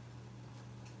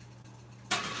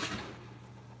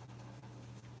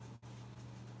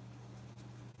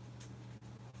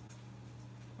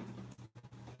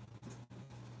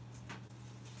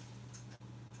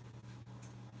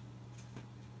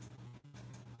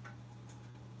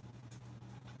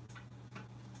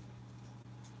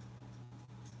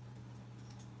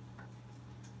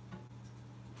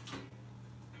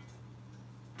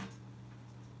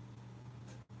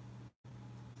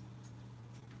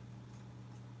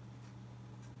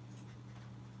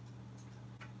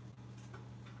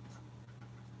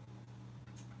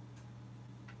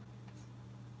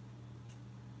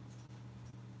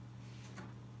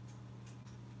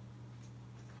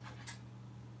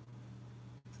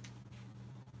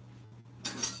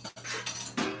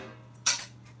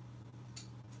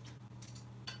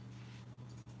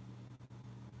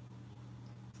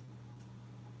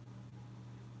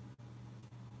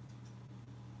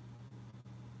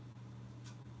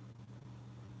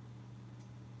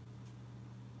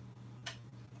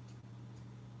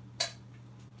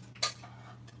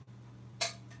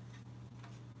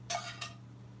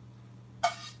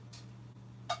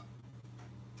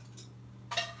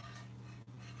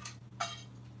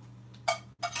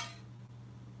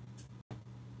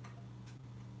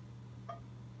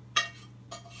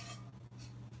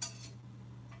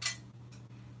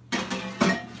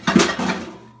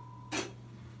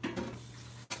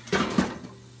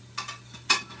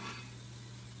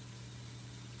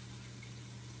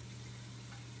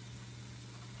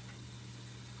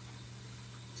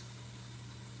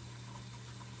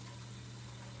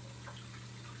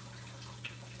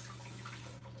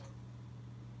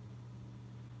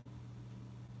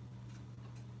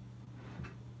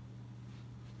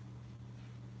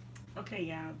 Okay,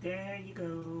 y'all, there you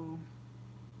go.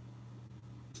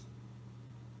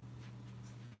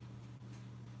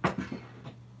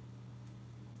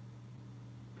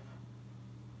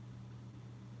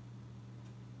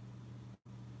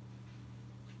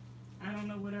 I don't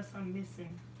know what else I'm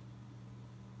missing.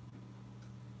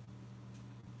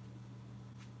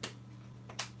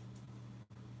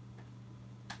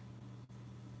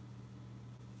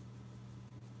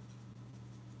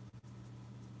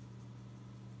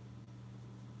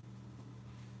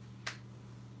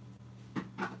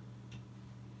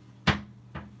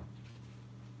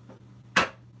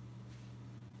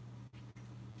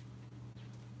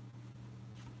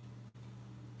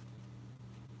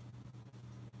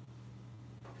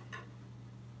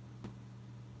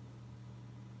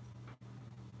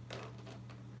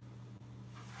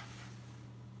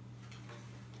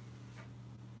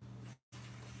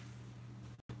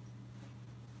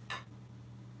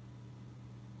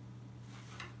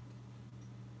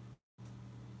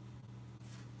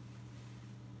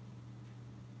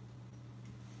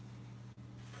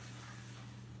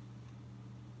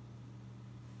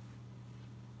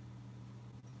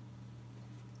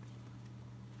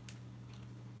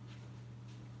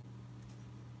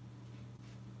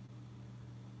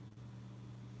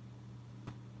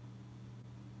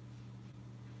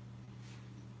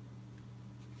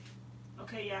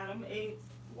 Okay, y'all, them eggs.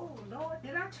 Whoa, Lord,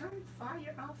 did I turn the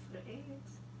fire off for the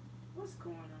eggs? What's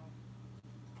going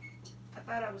on? I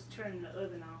thought I was turning the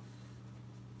oven off.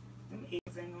 Them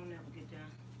eggs ain't gonna never get done.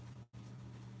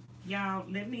 Y'all,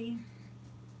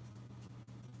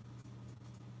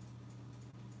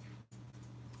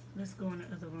 let's go in the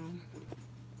other room.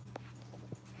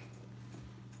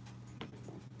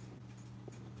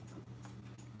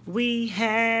 We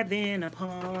having a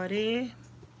party.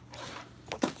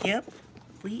 Yep,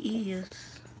 we is.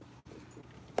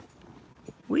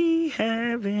 We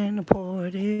having a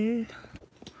party.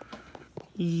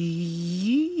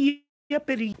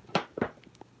 Yepity.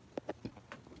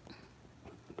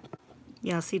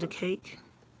 Y'all see the cake?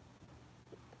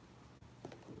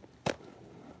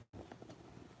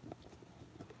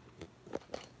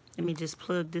 Let me just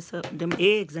plug this up. Them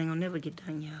eggs ain't gonna never get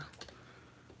done, y'all.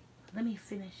 Let me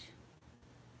finish.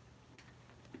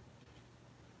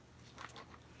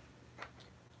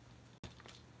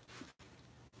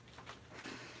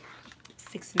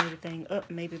 Fixing everything up.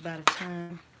 Maybe by the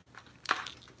time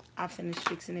I finish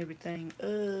fixing everything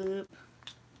up,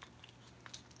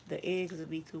 the eggs will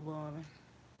be too boiling.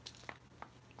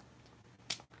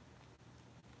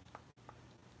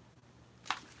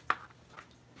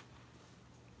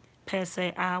 Pat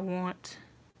say, I want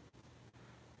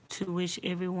to wish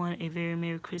everyone a very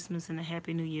Merry Christmas and a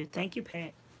Happy New Year. Thank you,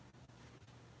 Pat.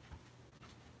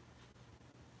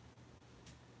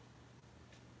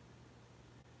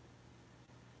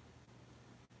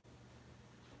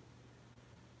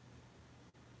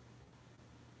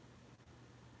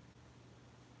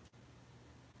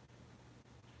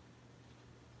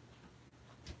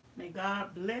 May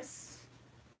God bless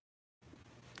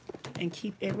and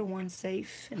keep everyone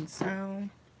safe and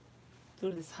sound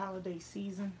through this holiday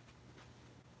season.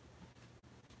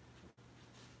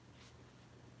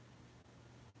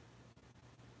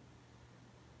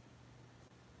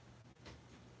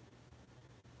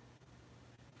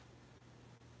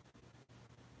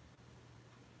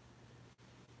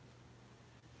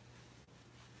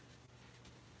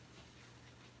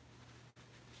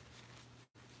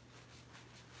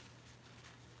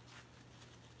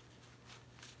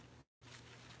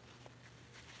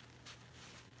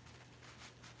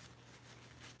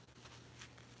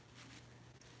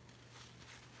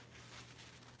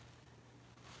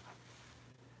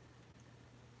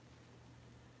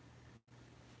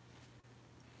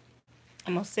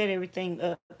 I'm going to set everything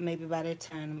up. Maybe by that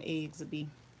time, them eggs will be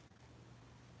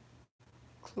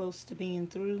close to being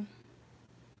through.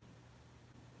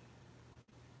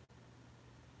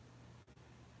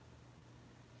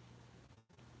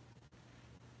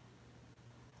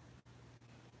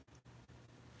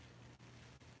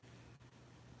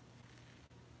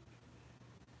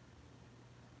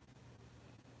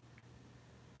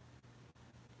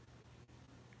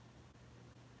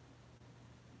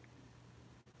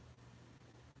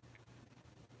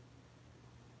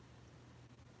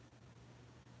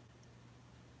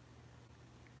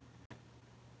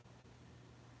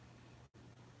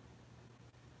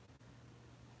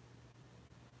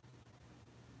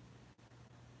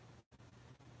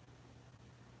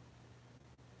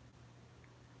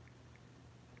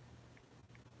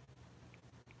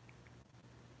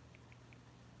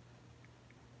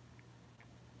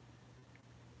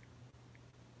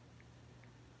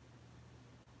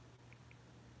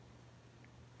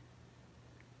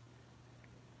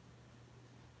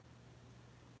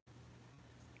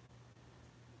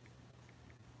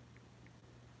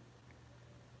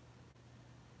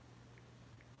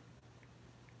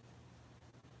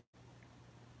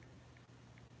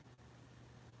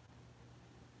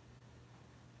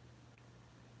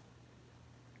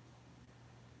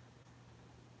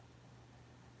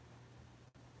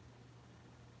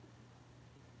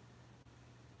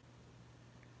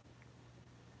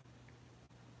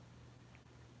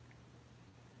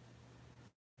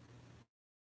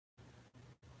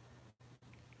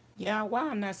 Yeah, why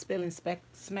I'm not spelling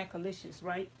smackalicious,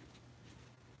 right?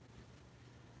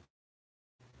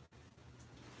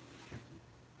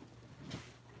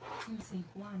 Let me see.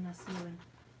 Why I'm not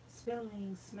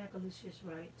spelling smackalicious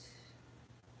right?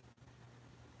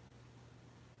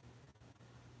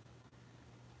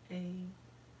 ALICIOUS.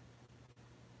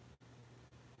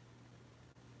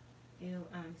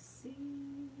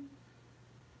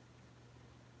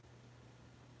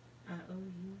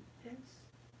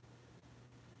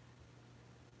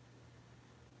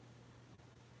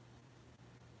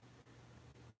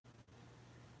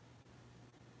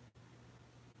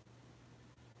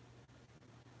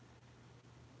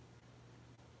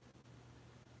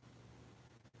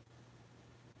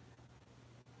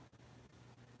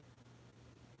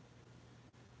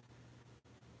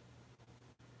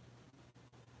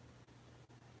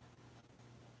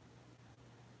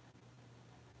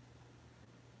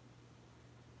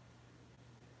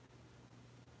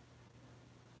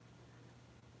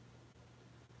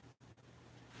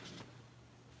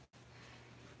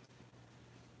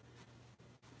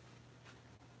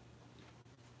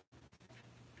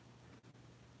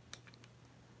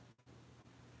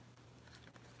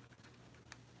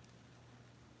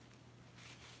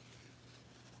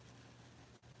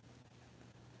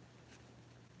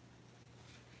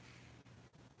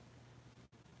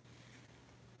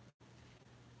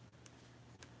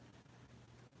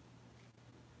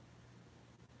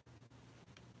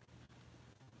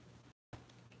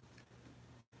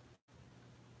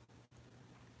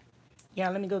 Yeah,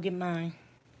 let me go get mine.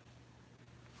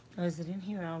 Or is it in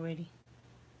here already?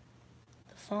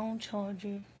 The phone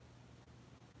charger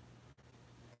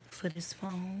for this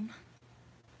phone.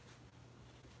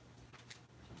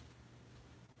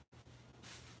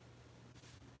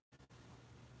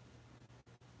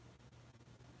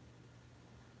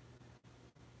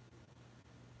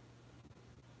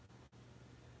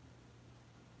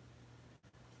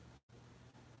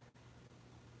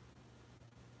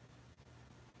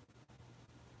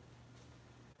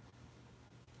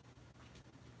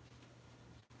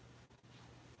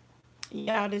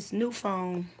 Y'all, this new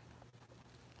phone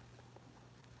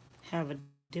have a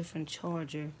different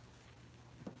charger.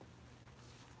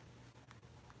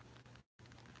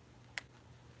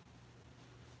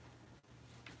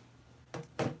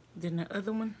 Than the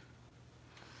other one.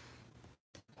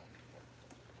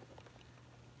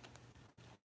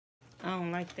 I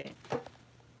don't like that.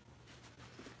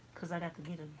 Cause I got to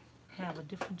have a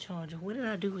different charger. What did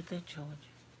I do with that charger?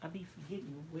 I be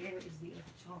forgetting where is the other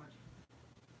charger.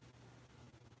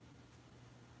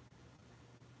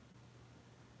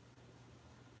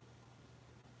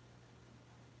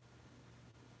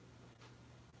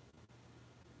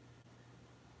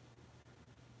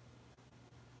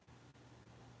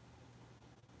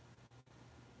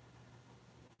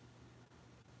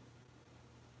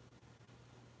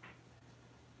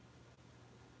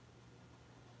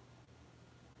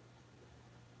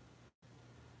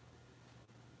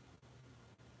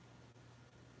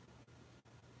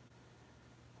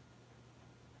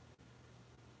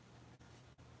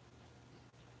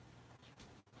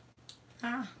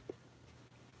 Ah,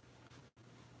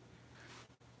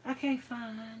 I can't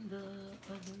find the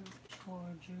other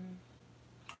charger.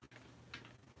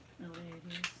 Oh, there it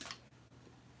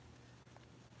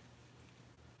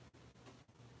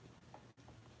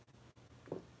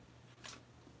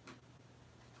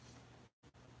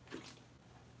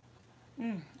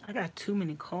is. I got too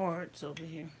many cards over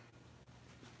here.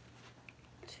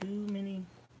 Too many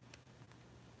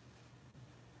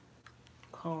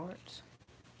cards.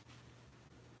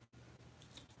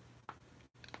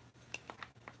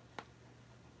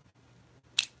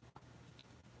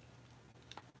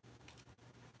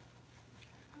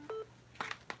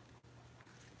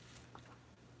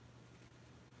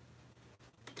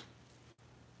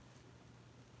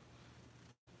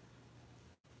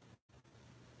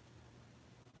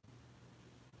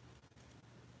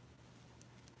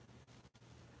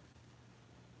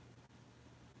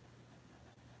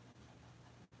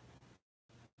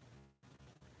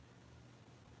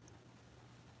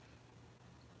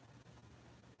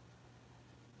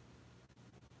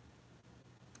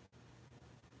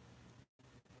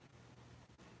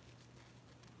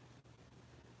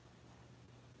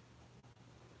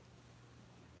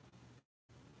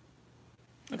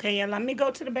 Okay, yeah, let me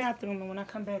go to the bathroom, and when I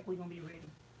come back, we're going to be ready.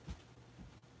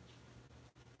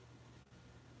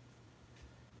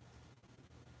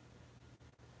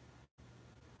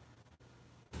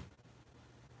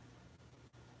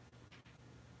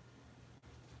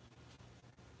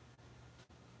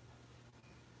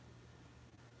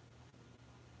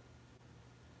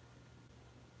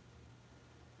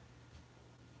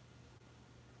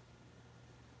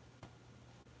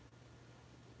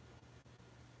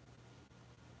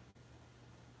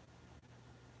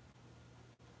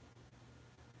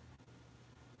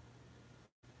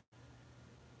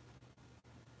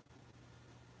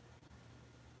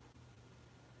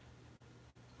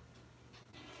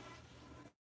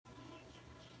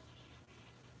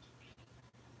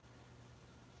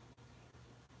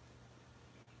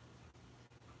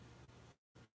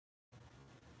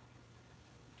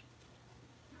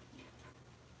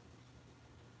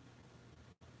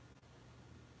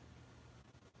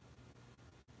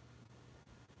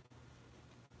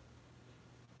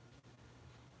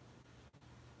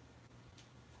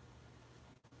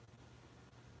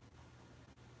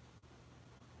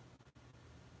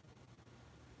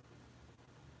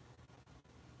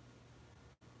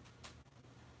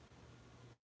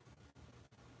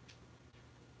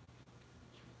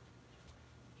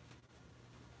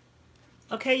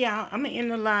 Okay, y'all, I'm going to end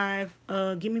the live.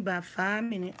 Give me about 5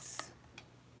 minutes.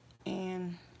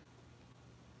 And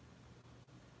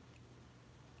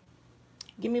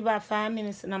give me about 5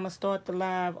 minutes, and I'm going to start the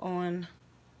live on...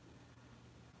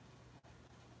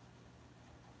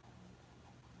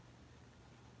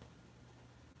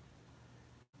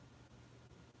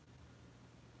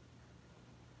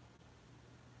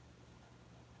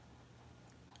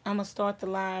 I'm going to start the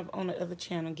live on the other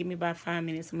channel. Give me about 5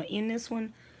 minutes. I'm going to end this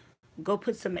one. Go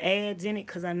put some ads in it,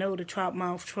 because I know the Trout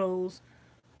Mouth Trolls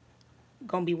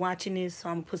going to be watching this. So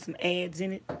I'm going to put some ads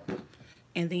in it.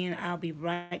 And then I'll be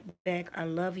right back. I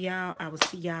love y'all. I will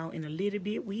see y'all in a little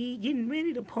bit. We getting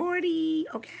ready to party.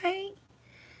 Okay?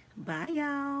 Bye,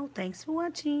 y'all. Thanks for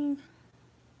watching.